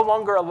that are no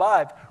longer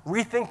alive,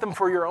 rethink them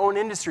for your own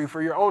industry,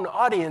 for your own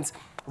audience,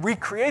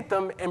 recreate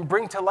them, and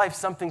bring to life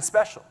something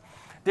special.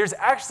 There's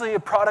actually a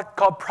product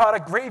called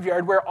Product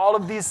Graveyard where all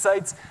of these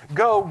sites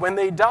go when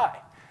they die.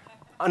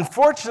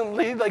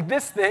 Unfortunately,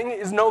 this thing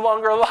is no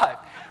longer alive.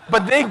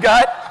 But they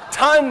got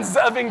tons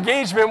of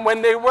engagement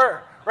when they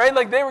were, right?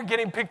 They were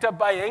getting picked up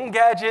by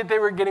Engadget. They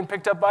were getting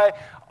picked up by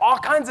all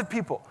kinds of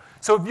people.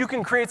 So if you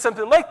can create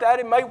something like that,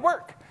 it might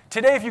work.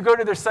 Today, if you go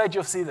to their site,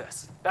 you'll see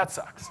this. That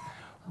sucks.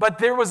 But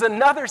there was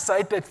another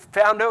site that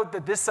found out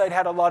that this site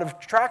had a lot of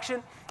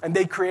traction, and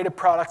they created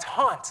Product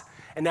Hunt.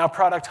 And now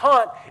Product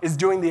Hunt is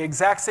doing the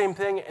exact same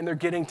thing, and they're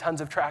getting tons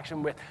of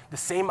traction with the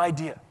same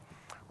idea.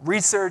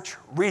 Research,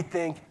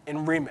 rethink,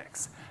 and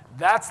remix.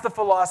 That's the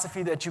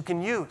philosophy that you can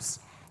use.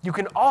 You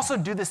can also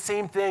do the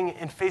same thing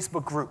in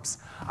Facebook groups.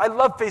 I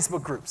love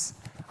Facebook groups.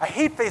 I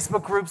hate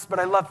Facebook groups, but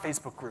I love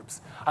Facebook groups.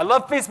 I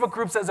love Facebook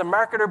groups as a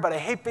marketer, but I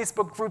hate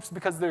Facebook groups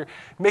because they're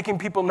making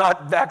people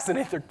not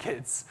vaccinate their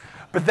kids.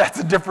 But that's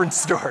a different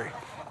story.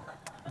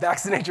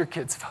 Vaccinate your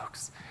kids,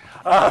 folks.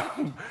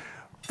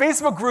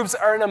 Facebook groups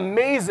are an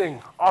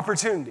amazing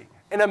opportunity.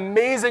 An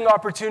amazing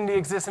opportunity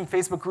exists in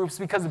Facebook groups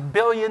because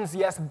billions,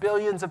 yes,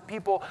 billions of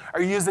people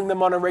are using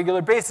them on a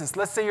regular basis.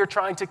 Let's say you're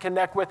trying to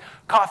connect with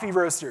coffee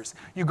roasters.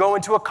 You go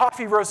into a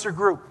coffee roaster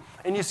group,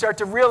 and you start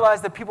to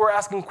realize that people are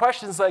asking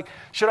questions like,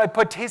 should I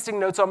put tasting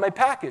notes on my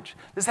package?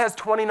 This has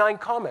 29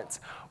 comments.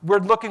 We're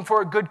looking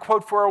for a good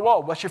quote for a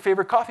wall. What's your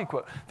favorite coffee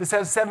quote? This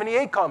has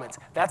 78 comments.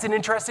 That's an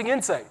interesting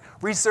insight.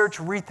 Research,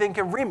 rethink,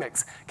 and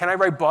remix. Can I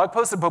write blog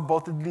posts about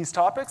both of these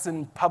topics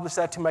and publish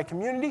that to my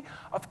community?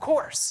 Of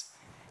course.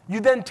 You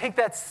then take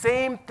that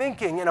same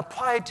thinking and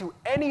apply it to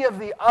any of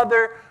the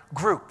other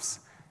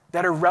groups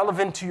that are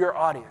relevant to your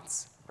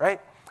audience,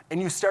 right?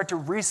 And you start to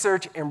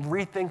research and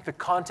rethink the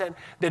content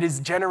that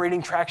is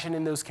generating traction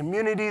in those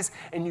communities,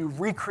 and you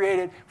recreate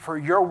it for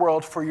your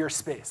world, for your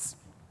space.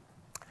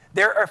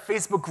 There are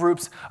Facebook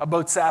groups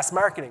about SaaS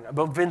marketing,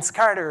 about Vince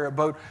Carter,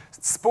 about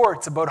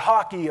sports, about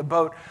hockey,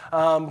 about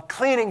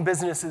cleaning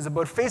businesses,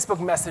 about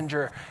Facebook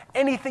Messenger.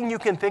 Anything you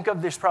can think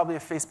of, there's probably a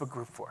Facebook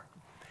group for.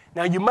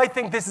 Now, you might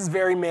think this is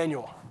very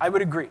manual. I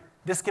would agree.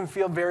 This can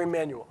feel very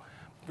manual,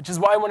 which is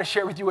why I want to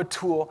share with you a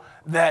tool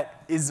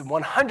that is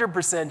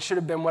 100% should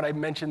have been what I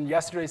mentioned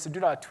yesterday, so do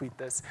not tweet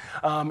this,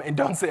 and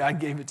don't say I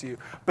gave it to you.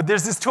 But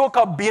there's this tool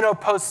called Beano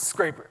Post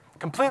Scraper,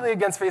 completely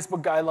against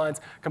Facebook guidelines,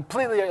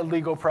 completely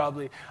illegal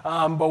probably,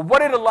 but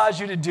what it allows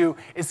you to do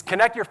is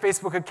connect your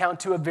Facebook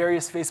account to a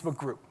various Facebook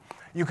group.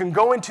 You can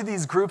go into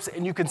these groups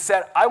and you can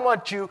set, I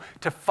want you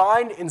to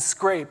find and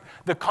scrape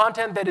the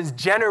content that is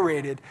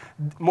generated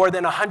more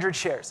than 100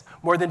 shares,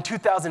 more than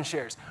 2,000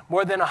 shares,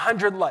 more than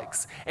 100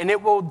 likes. And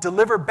it will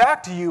deliver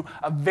back to you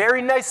a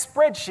very nice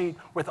spreadsheet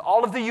with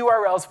all of the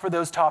URLs for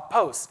those top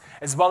posts,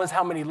 as well as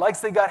how many likes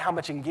they got, how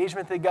much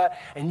engagement they got.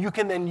 And you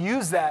can then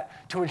use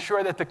that to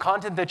ensure that the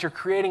content that you're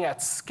creating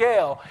at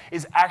scale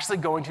is actually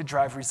going to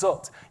drive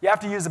results. You have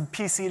to use a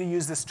PC to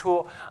use this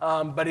tool,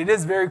 but it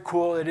is very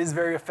cool, it is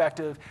very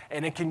effective,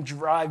 and it can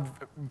drive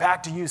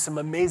back to you some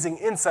amazing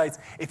insights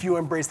if you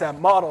embrace that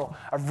model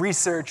of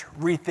research,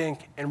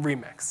 rethink, and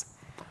remix.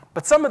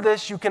 But some of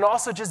this you can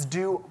also just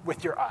do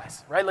with your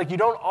eyes, right? Like you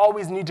don't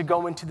always need to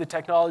go into the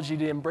technology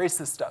to embrace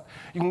this stuff.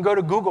 You can go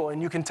to Google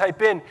and you can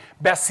type in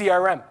best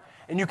CRM,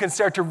 and you can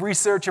start to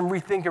research and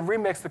rethink and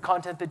remix the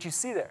content that you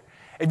see there.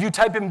 If you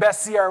type in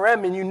best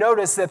CRM and you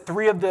notice that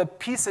 3 of the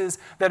pieces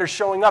that are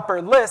showing up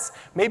are lists,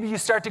 maybe you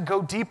start to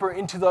go deeper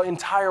into the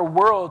entire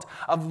world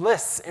of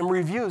lists and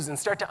reviews and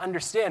start to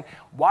understand,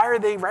 why are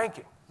they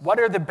ranking? What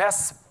are the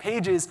best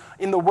pages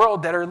in the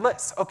world that are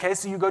lists? Okay,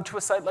 so you go to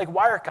a site like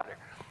Wirecutter,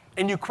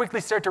 and you quickly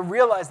start to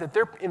realize that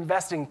they're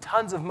investing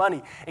tons of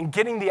money in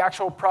getting the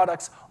actual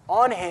products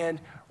on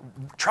hand,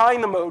 trying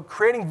them out,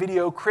 creating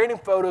video, creating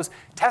photos,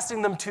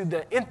 testing them to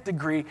the nth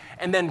degree,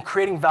 and then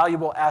creating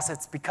valuable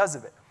assets because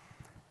of it.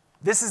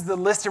 This is the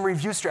list and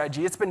review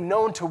strategy. It's been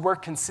known to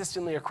work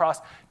consistently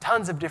across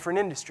tons of different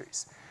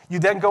industries. You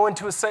then go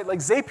into a site like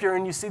Zapier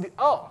and you see,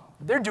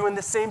 they're doing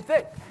the same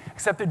thing,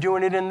 except they're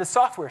doing it in the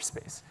software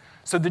space.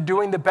 So they're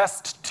doing the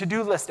best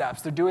to-do list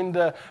apps. They're doing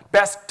the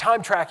best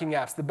time tracking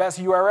apps, the best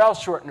URL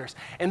shorteners.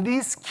 And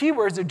these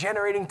keywords are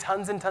generating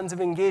tons and tons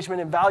of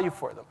engagement and value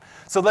for them.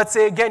 So let's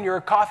say, again, you're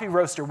a coffee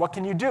roaster. What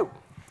can you do?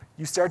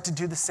 You start to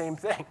do the same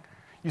thing.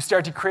 You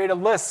start to create a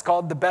list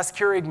called the best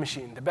Keurig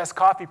machine, the best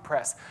coffee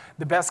press,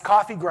 the best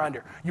coffee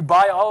grinder. You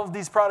buy all of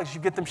these products,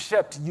 you get them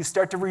shipped, you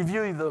start to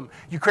review them,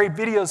 you create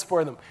videos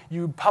for them,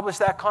 you publish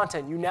that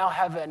content. You now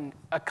have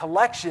a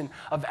collection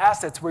of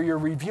assets where you're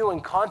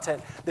reviewing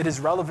content that is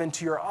relevant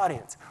to your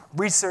audience.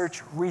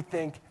 Research,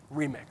 rethink,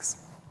 remix.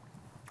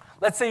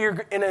 Let's say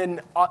you're in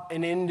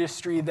an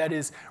industry that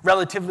is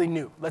relatively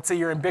new. Let's say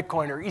you're in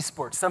Bitcoin or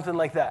esports, something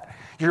like that.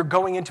 You're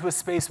going into a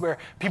space where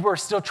people are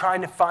still trying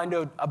to find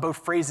out about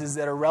phrases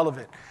that are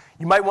relevant.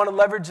 You might want to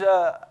leverage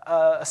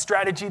a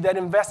strategy that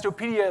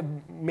Investopedia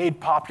made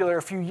popular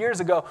a few years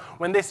ago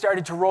when they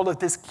started to roll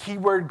out this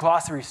keyword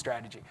glossary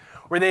strategy,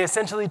 where they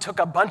essentially took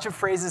a bunch of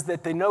phrases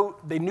that they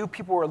knew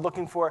people were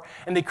looking for,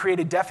 and they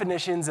created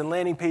definitions and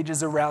landing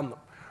pages around them,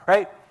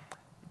 right?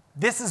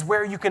 This is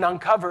where you can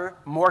uncover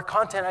more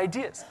content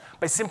ideas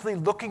by simply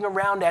looking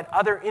around at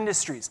other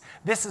industries.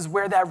 This is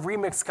where that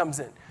remix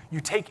comes in. You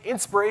take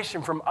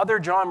inspiration from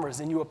other genres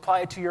and you apply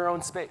it to your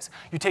own space.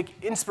 You take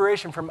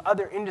inspiration from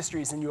other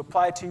industries and you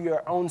apply it to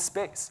your own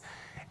space.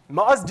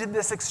 Moz did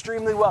this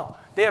extremely well.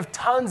 They have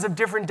tons of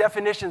different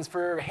definitions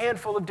for a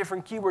handful of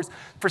different keywords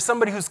for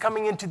somebody who's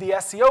coming into the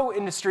SEO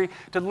industry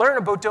to learn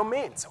about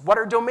domains. What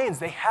are domains?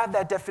 They have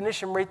that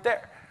definition right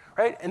there,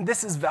 right? And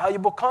this is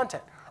valuable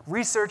content.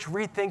 Research,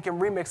 rethink,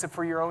 and remix it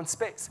for your own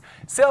space.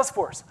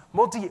 Salesforce,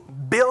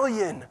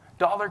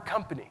 multi-billion-dollar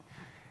company,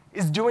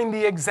 is doing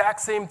the exact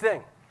same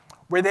thing,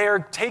 where they are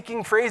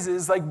taking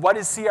phrases like what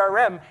is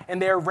CRM,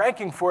 and they are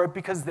ranking for it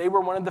because they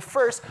were one of the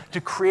first to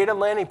create a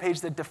landing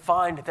page that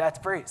defined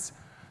that phrase.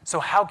 So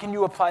how can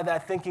you apply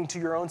that thinking to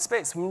your own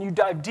space? When you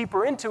dive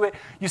deeper into it,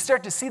 you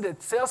start to see that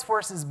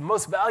Salesforce's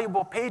most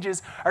valuable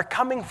pages are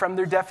coming from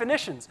their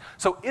definitions.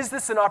 So is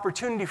this an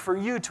opportunity for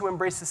you to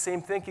embrace the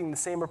same thinking, the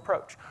same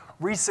approach?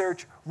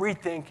 Research,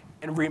 rethink,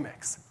 and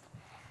remix.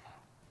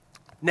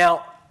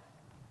 Now,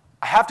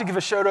 I have to give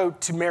a shout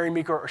out to Mary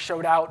Meeker, or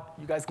shout out.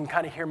 You guys can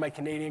kind of hear my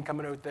Canadian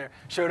coming out there.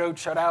 Shout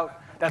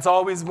out. That's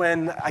always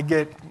when I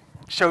get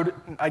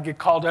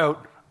called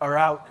out or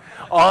out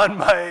on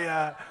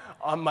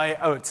my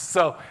outs.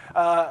 So,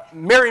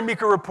 Mary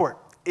Meeker Report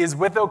is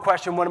without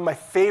question one of my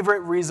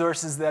favorite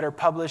resources that are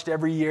published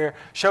every year.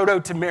 Shout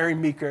out to Mary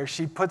Meeker.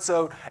 She puts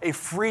out a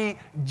free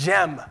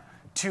gem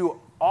to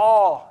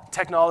all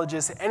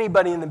technologists,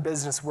 anybody in the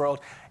business world,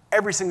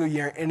 every single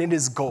year, and it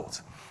is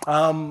gold.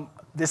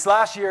 This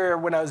last year,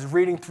 when I was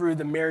reading through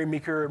the Mary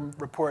Meeker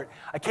report,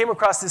 I came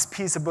across this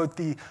piece about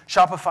the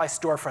Shopify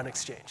storefront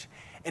exchange,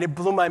 and it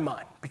blew my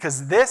mind,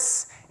 because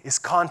this is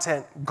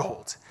content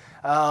gold.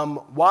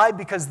 Why?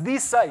 Because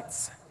these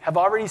sites have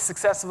already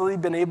successfully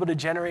been able to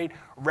generate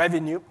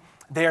revenue.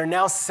 They are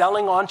now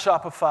selling on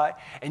Shopify,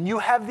 and you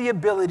have the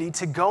ability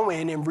to go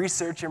in and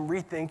research and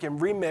rethink and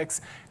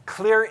remix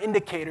clear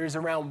indicators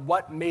around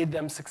what made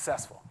them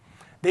successful.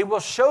 They will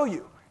show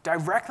you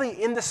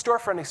directly in the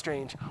storefront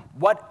exchange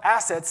what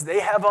assets they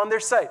have on their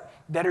site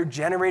that are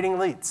generating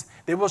leads.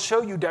 They will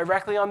show you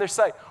directly on their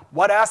site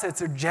what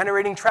assets are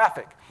generating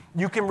traffic.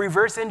 You can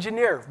reverse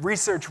engineer,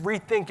 research,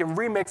 rethink, and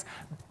remix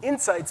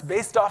insights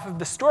based off of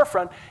the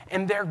storefront,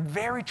 and they're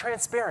very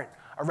transparent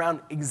around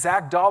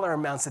exact dollar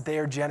amounts that they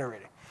are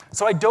generating.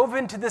 So I dove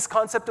into this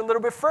concept a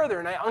little bit further,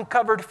 and I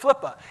uncovered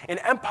Flippa and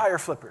Empire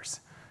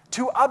Flippers,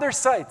 two other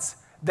sites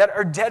that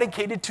are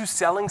dedicated to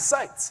selling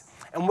sites.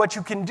 And what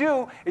you can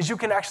do is you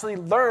can actually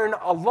learn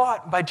a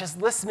lot by just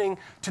listening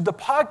to the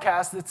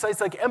podcast that sites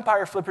like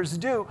Empire Flippers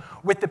do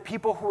with the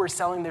people who are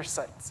selling their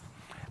sites.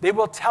 They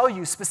will tell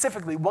you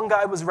specifically, one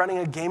guy was running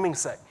a gaming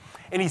site,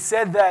 and he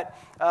said that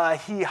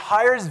he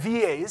hires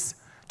VAs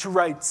to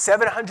write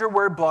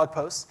 700-word blog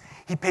posts.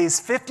 He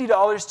pays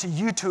 $50 to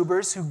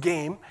YouTubers who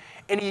game,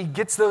 and he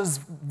gets those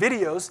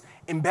videos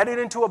embedded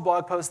into a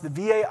blog post. The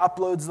VA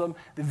uploads them.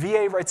 The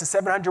VA writes a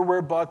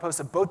 700-word blog post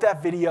about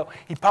that video.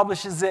 He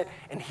publishes it,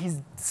 and he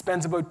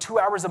spends about 2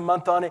 hours a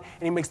month on it,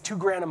 and he makes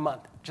 $2,000 a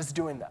month just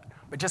doing that,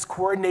 but just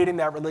coordinating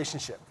that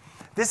relationship.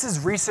 This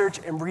is research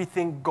and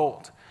rethink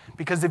gold,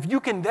 because if you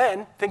can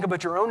then think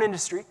about your own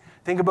industry,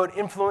 think about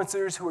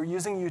influencers who are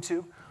using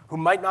YouTube, who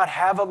might not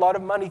have a lot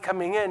of money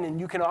coming in, and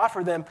you can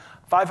offer them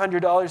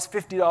 $500,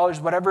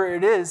 $50, whatever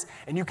it is,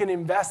 and you can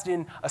invest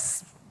in a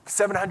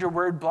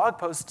 700-word blog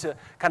post to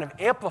kind of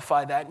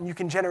amplify that, and you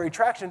can generate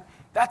traction.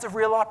 That's a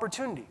real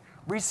opportunity.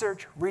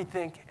 Research,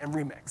 rethink, and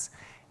remix.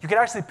 You can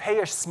actually pay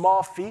a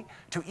small fee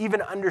to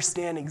even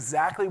understand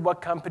exactly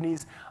what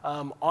companies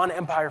on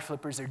Empire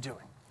Flippers are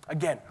doing.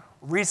 Again,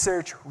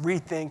 research,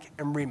 rethink,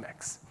 and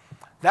remix.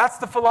 That's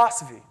the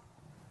philosophy.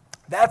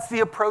 That's the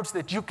approach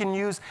that you can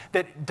use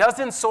that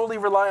doesn't solely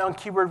rely on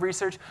keyword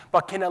research,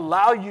 but can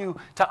allow you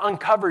to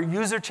uncover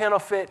user channel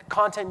fit,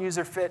 content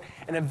user fit,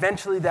 and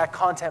eventually that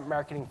content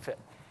marketing fit.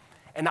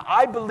 And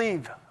I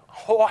believe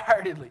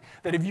wholeheartedly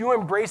that if you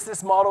embrace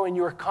this model and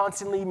you are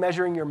constantly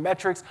measuring your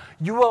metrics,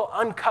 you will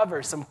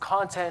uncover some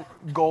content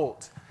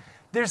gold.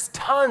 There's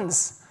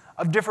tons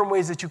of different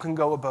ways that you can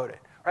go about it.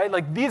 Right?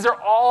 Like, these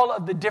are all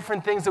of the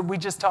different things that we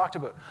just talked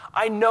about.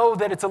 I know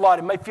that it's a lot.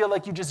 It might feel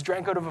like you just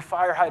drank out of a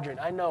fire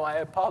hydrant. I know, I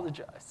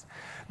apologize.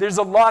 There's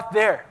a lot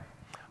there.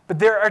 But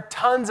there are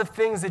tons of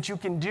things that you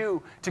can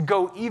do to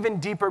go even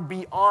deeper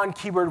beyond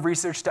keyword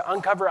research to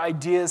uncover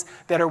ideas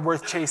that are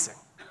worth chasing.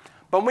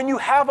 But when you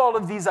have all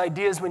of these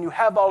ideas, when you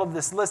have all of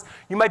this list,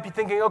 you might be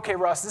thinking, okay,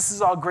 Ross, this is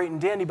all great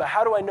and dandy, but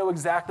how do I know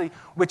exactly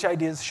which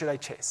ideas should I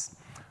chase?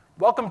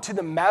 Welcome to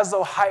the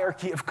Maslow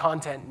hierarchy of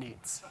content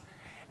needs.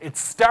 It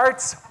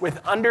starts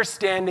with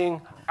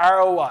understanding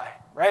ROI,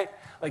 right?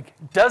 Like,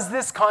 does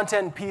this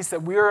content piece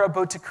that we are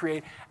about to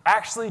create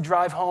actually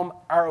drive home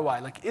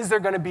ROI? Like, is there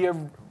going to be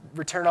a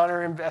return on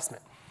our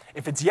investment?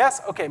 If it's yes,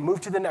 okay,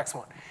 move to the next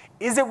one.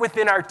 Is it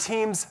within our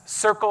team's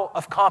circle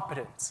of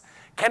competence?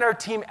 Can our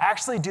team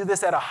actually do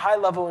this at a high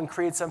level and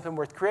create something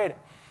worth creating?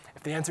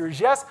 If the answer is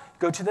yes,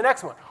 go to the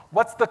next one.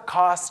 What's the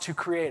cost to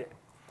create it?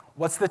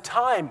 What's the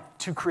time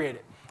to create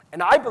it?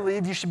 And I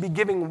believe you should be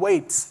giving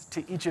weights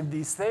to each of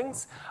these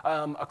things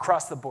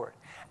across the board.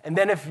 And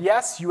then if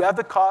yes, you have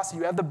the cost,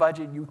 you have the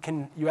budget,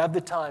 you have the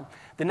time,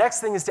 the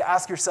next thing is to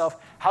ask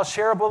yourself, how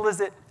shareable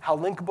is it? How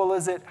linkable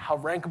is it? How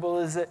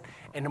rankable is it?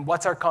 And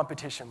what's our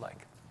competition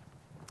like?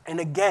 And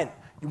again,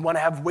 you want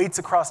to have weights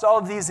across all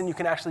of these, and you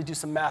can actually do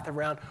some math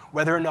around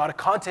whether or not a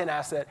content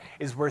asset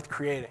is worth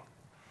creating.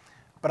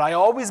 But I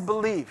always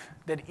believe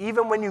that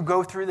even when you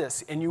go through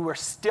this and you are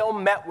still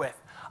met with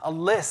a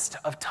list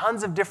of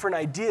tons of different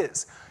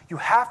ideas, you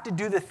have to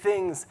do the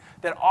things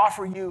that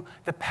offer you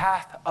the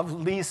path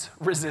of least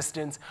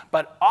resistance,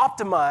 but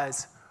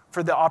optimize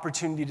for the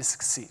opportunity to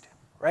succeed,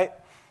 right?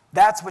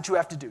 That's what you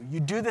have to do.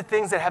 You do the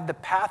things that have the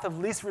path of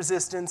least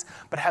resistance,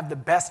 but have the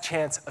best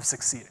chance of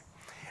succeeding.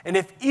 And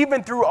if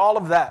even through all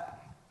of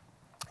that,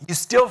 you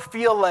still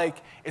feel like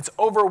it's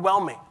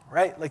overwhelming,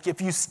 right? Like,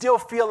 if you still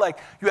feel like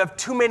you have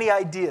too many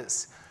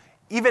ideas,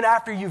 even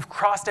after you've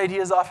crossed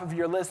ideas off of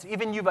your list,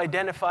 even you've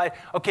identified,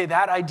 okay,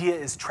 that idea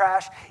is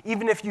trash,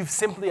 even if you've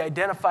simply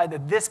identified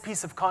that this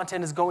piece of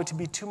content is going to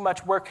be too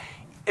much work,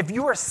 if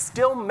you are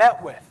still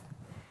met with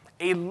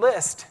a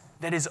list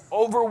that is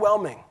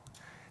overwhelming,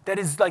 that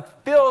is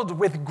like filled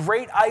with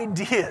great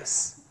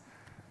ideas,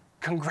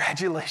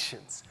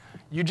 congratulations.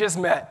 You just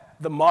met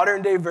the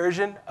modern day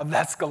version of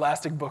that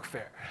Scholastic Book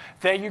Fair.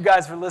 Thank you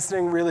guys for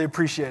listening, really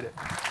appreciate it.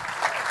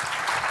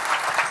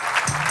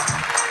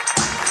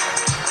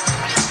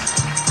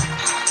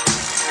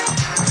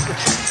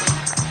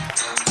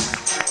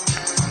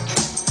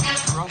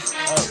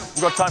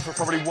 We've got time for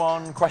probably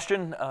one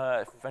question,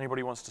 if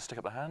anybody wants to stick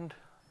up their hand.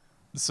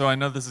 So I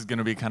know this is going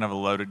to be kind of a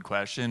loaded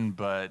question,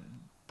 but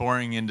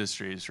boring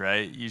industries,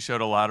 right? You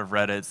showed a lot of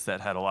Reddits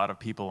that had a lot of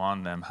people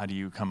on them. How do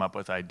you come up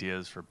with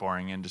ideas for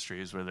boring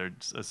industries where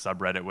there's a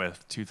subreddit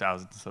with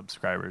 2,000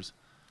 subscribers?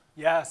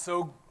 Yeah,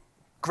 so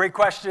great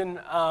question.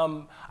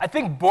 I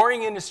think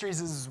boring industries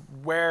is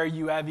where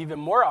you have even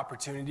more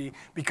opportunity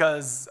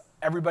because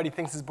everybody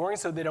thinks it's boring,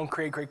 so they don't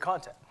create great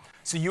content.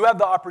 So you have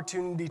the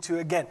opportunity to,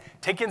 again,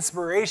 take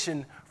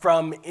inspiration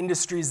from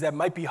industries that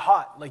might be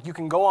hot. Like you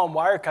can go on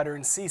Wirecutter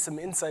and see some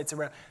insights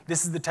around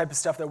this is the type of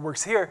stuff that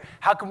works here.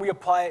 How can we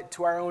apply it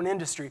to our own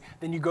industry?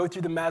 Then you go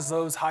through the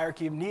Maslow's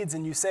hierarchy of needs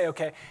and you say,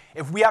 okay,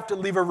 if we have to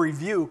leave a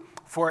review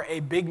for a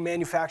big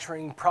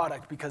manufacturing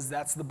product because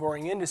that's the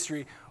boring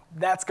industry,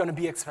 that's going to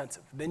be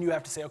expensive. Then you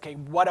have to say, okay,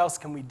 what else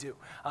can we do?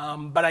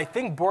 But I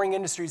think boring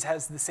industries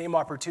has the same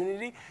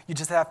opportunity. You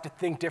just have to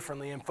think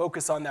differently and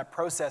focus on that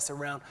process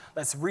around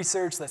let's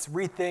research, let's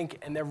rethink,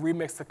 and then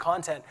remix the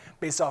content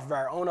based off of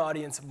our own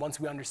audience once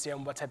we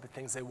understand what type of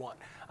things they want.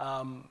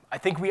 I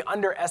think we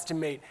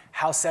underestimate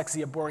how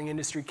sexy a boring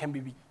industry can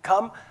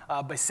become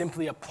by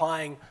simply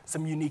applying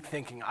some unique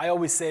thinking. I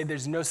always say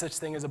there's no such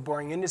thing as a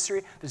boring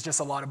industry. There's just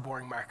a lot of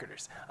boring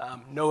marketers.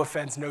 No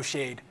offense, no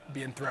shade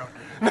being thrown.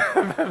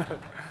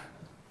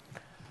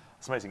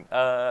 That's amazing.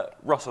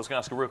 Ross, I was going to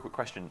ask a real quick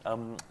question.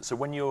 So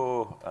when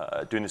you're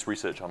doing this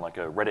research on like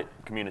a Reddit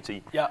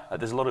community,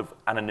 there's a lot of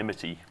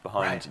anonymity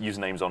behind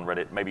usernames on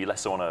Reddit, maybe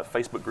less so on a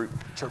Facebook group.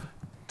 Sure.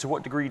 To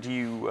what degree do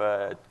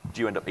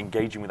you end up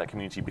engaging with that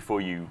community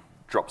before you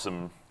drop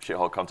some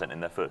shithole content in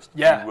there first?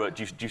 Yeah.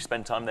 Do you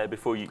spend time there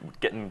before you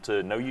get them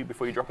to know you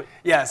before you drop it?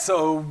 Yeah,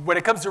 so when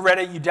it comes to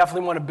Reddit, you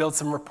definitely want to build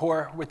some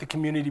rapport with the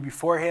community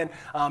beforehand.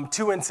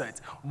 2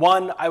 insights.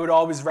 One, I would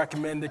always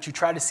recommend that you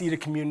try to seed a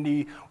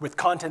community with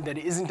content that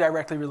isn't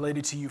directly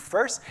related to you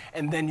first,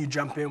 and then you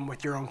jump in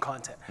with your own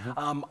content.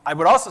 I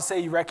would also say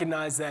you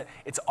recognize that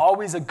it's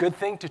always a good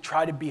thing to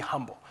try to be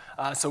humble.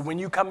 So when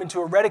you come into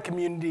a Reddit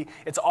community,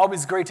 it's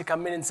always great to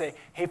come in and say,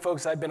 hey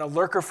folks, I've been a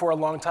lurker for a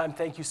long time.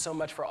 Thank you so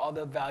much for all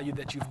the value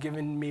that you've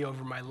given me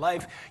over my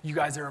life. You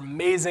guys are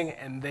amazing,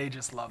 and they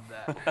just love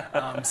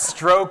that.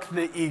 Stroke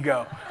the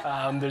ego.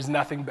 There's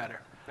nothing better.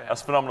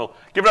 That's phenomenal.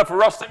 Give it up for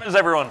Ross Simmonds,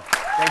 everyone.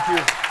 Thank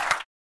you.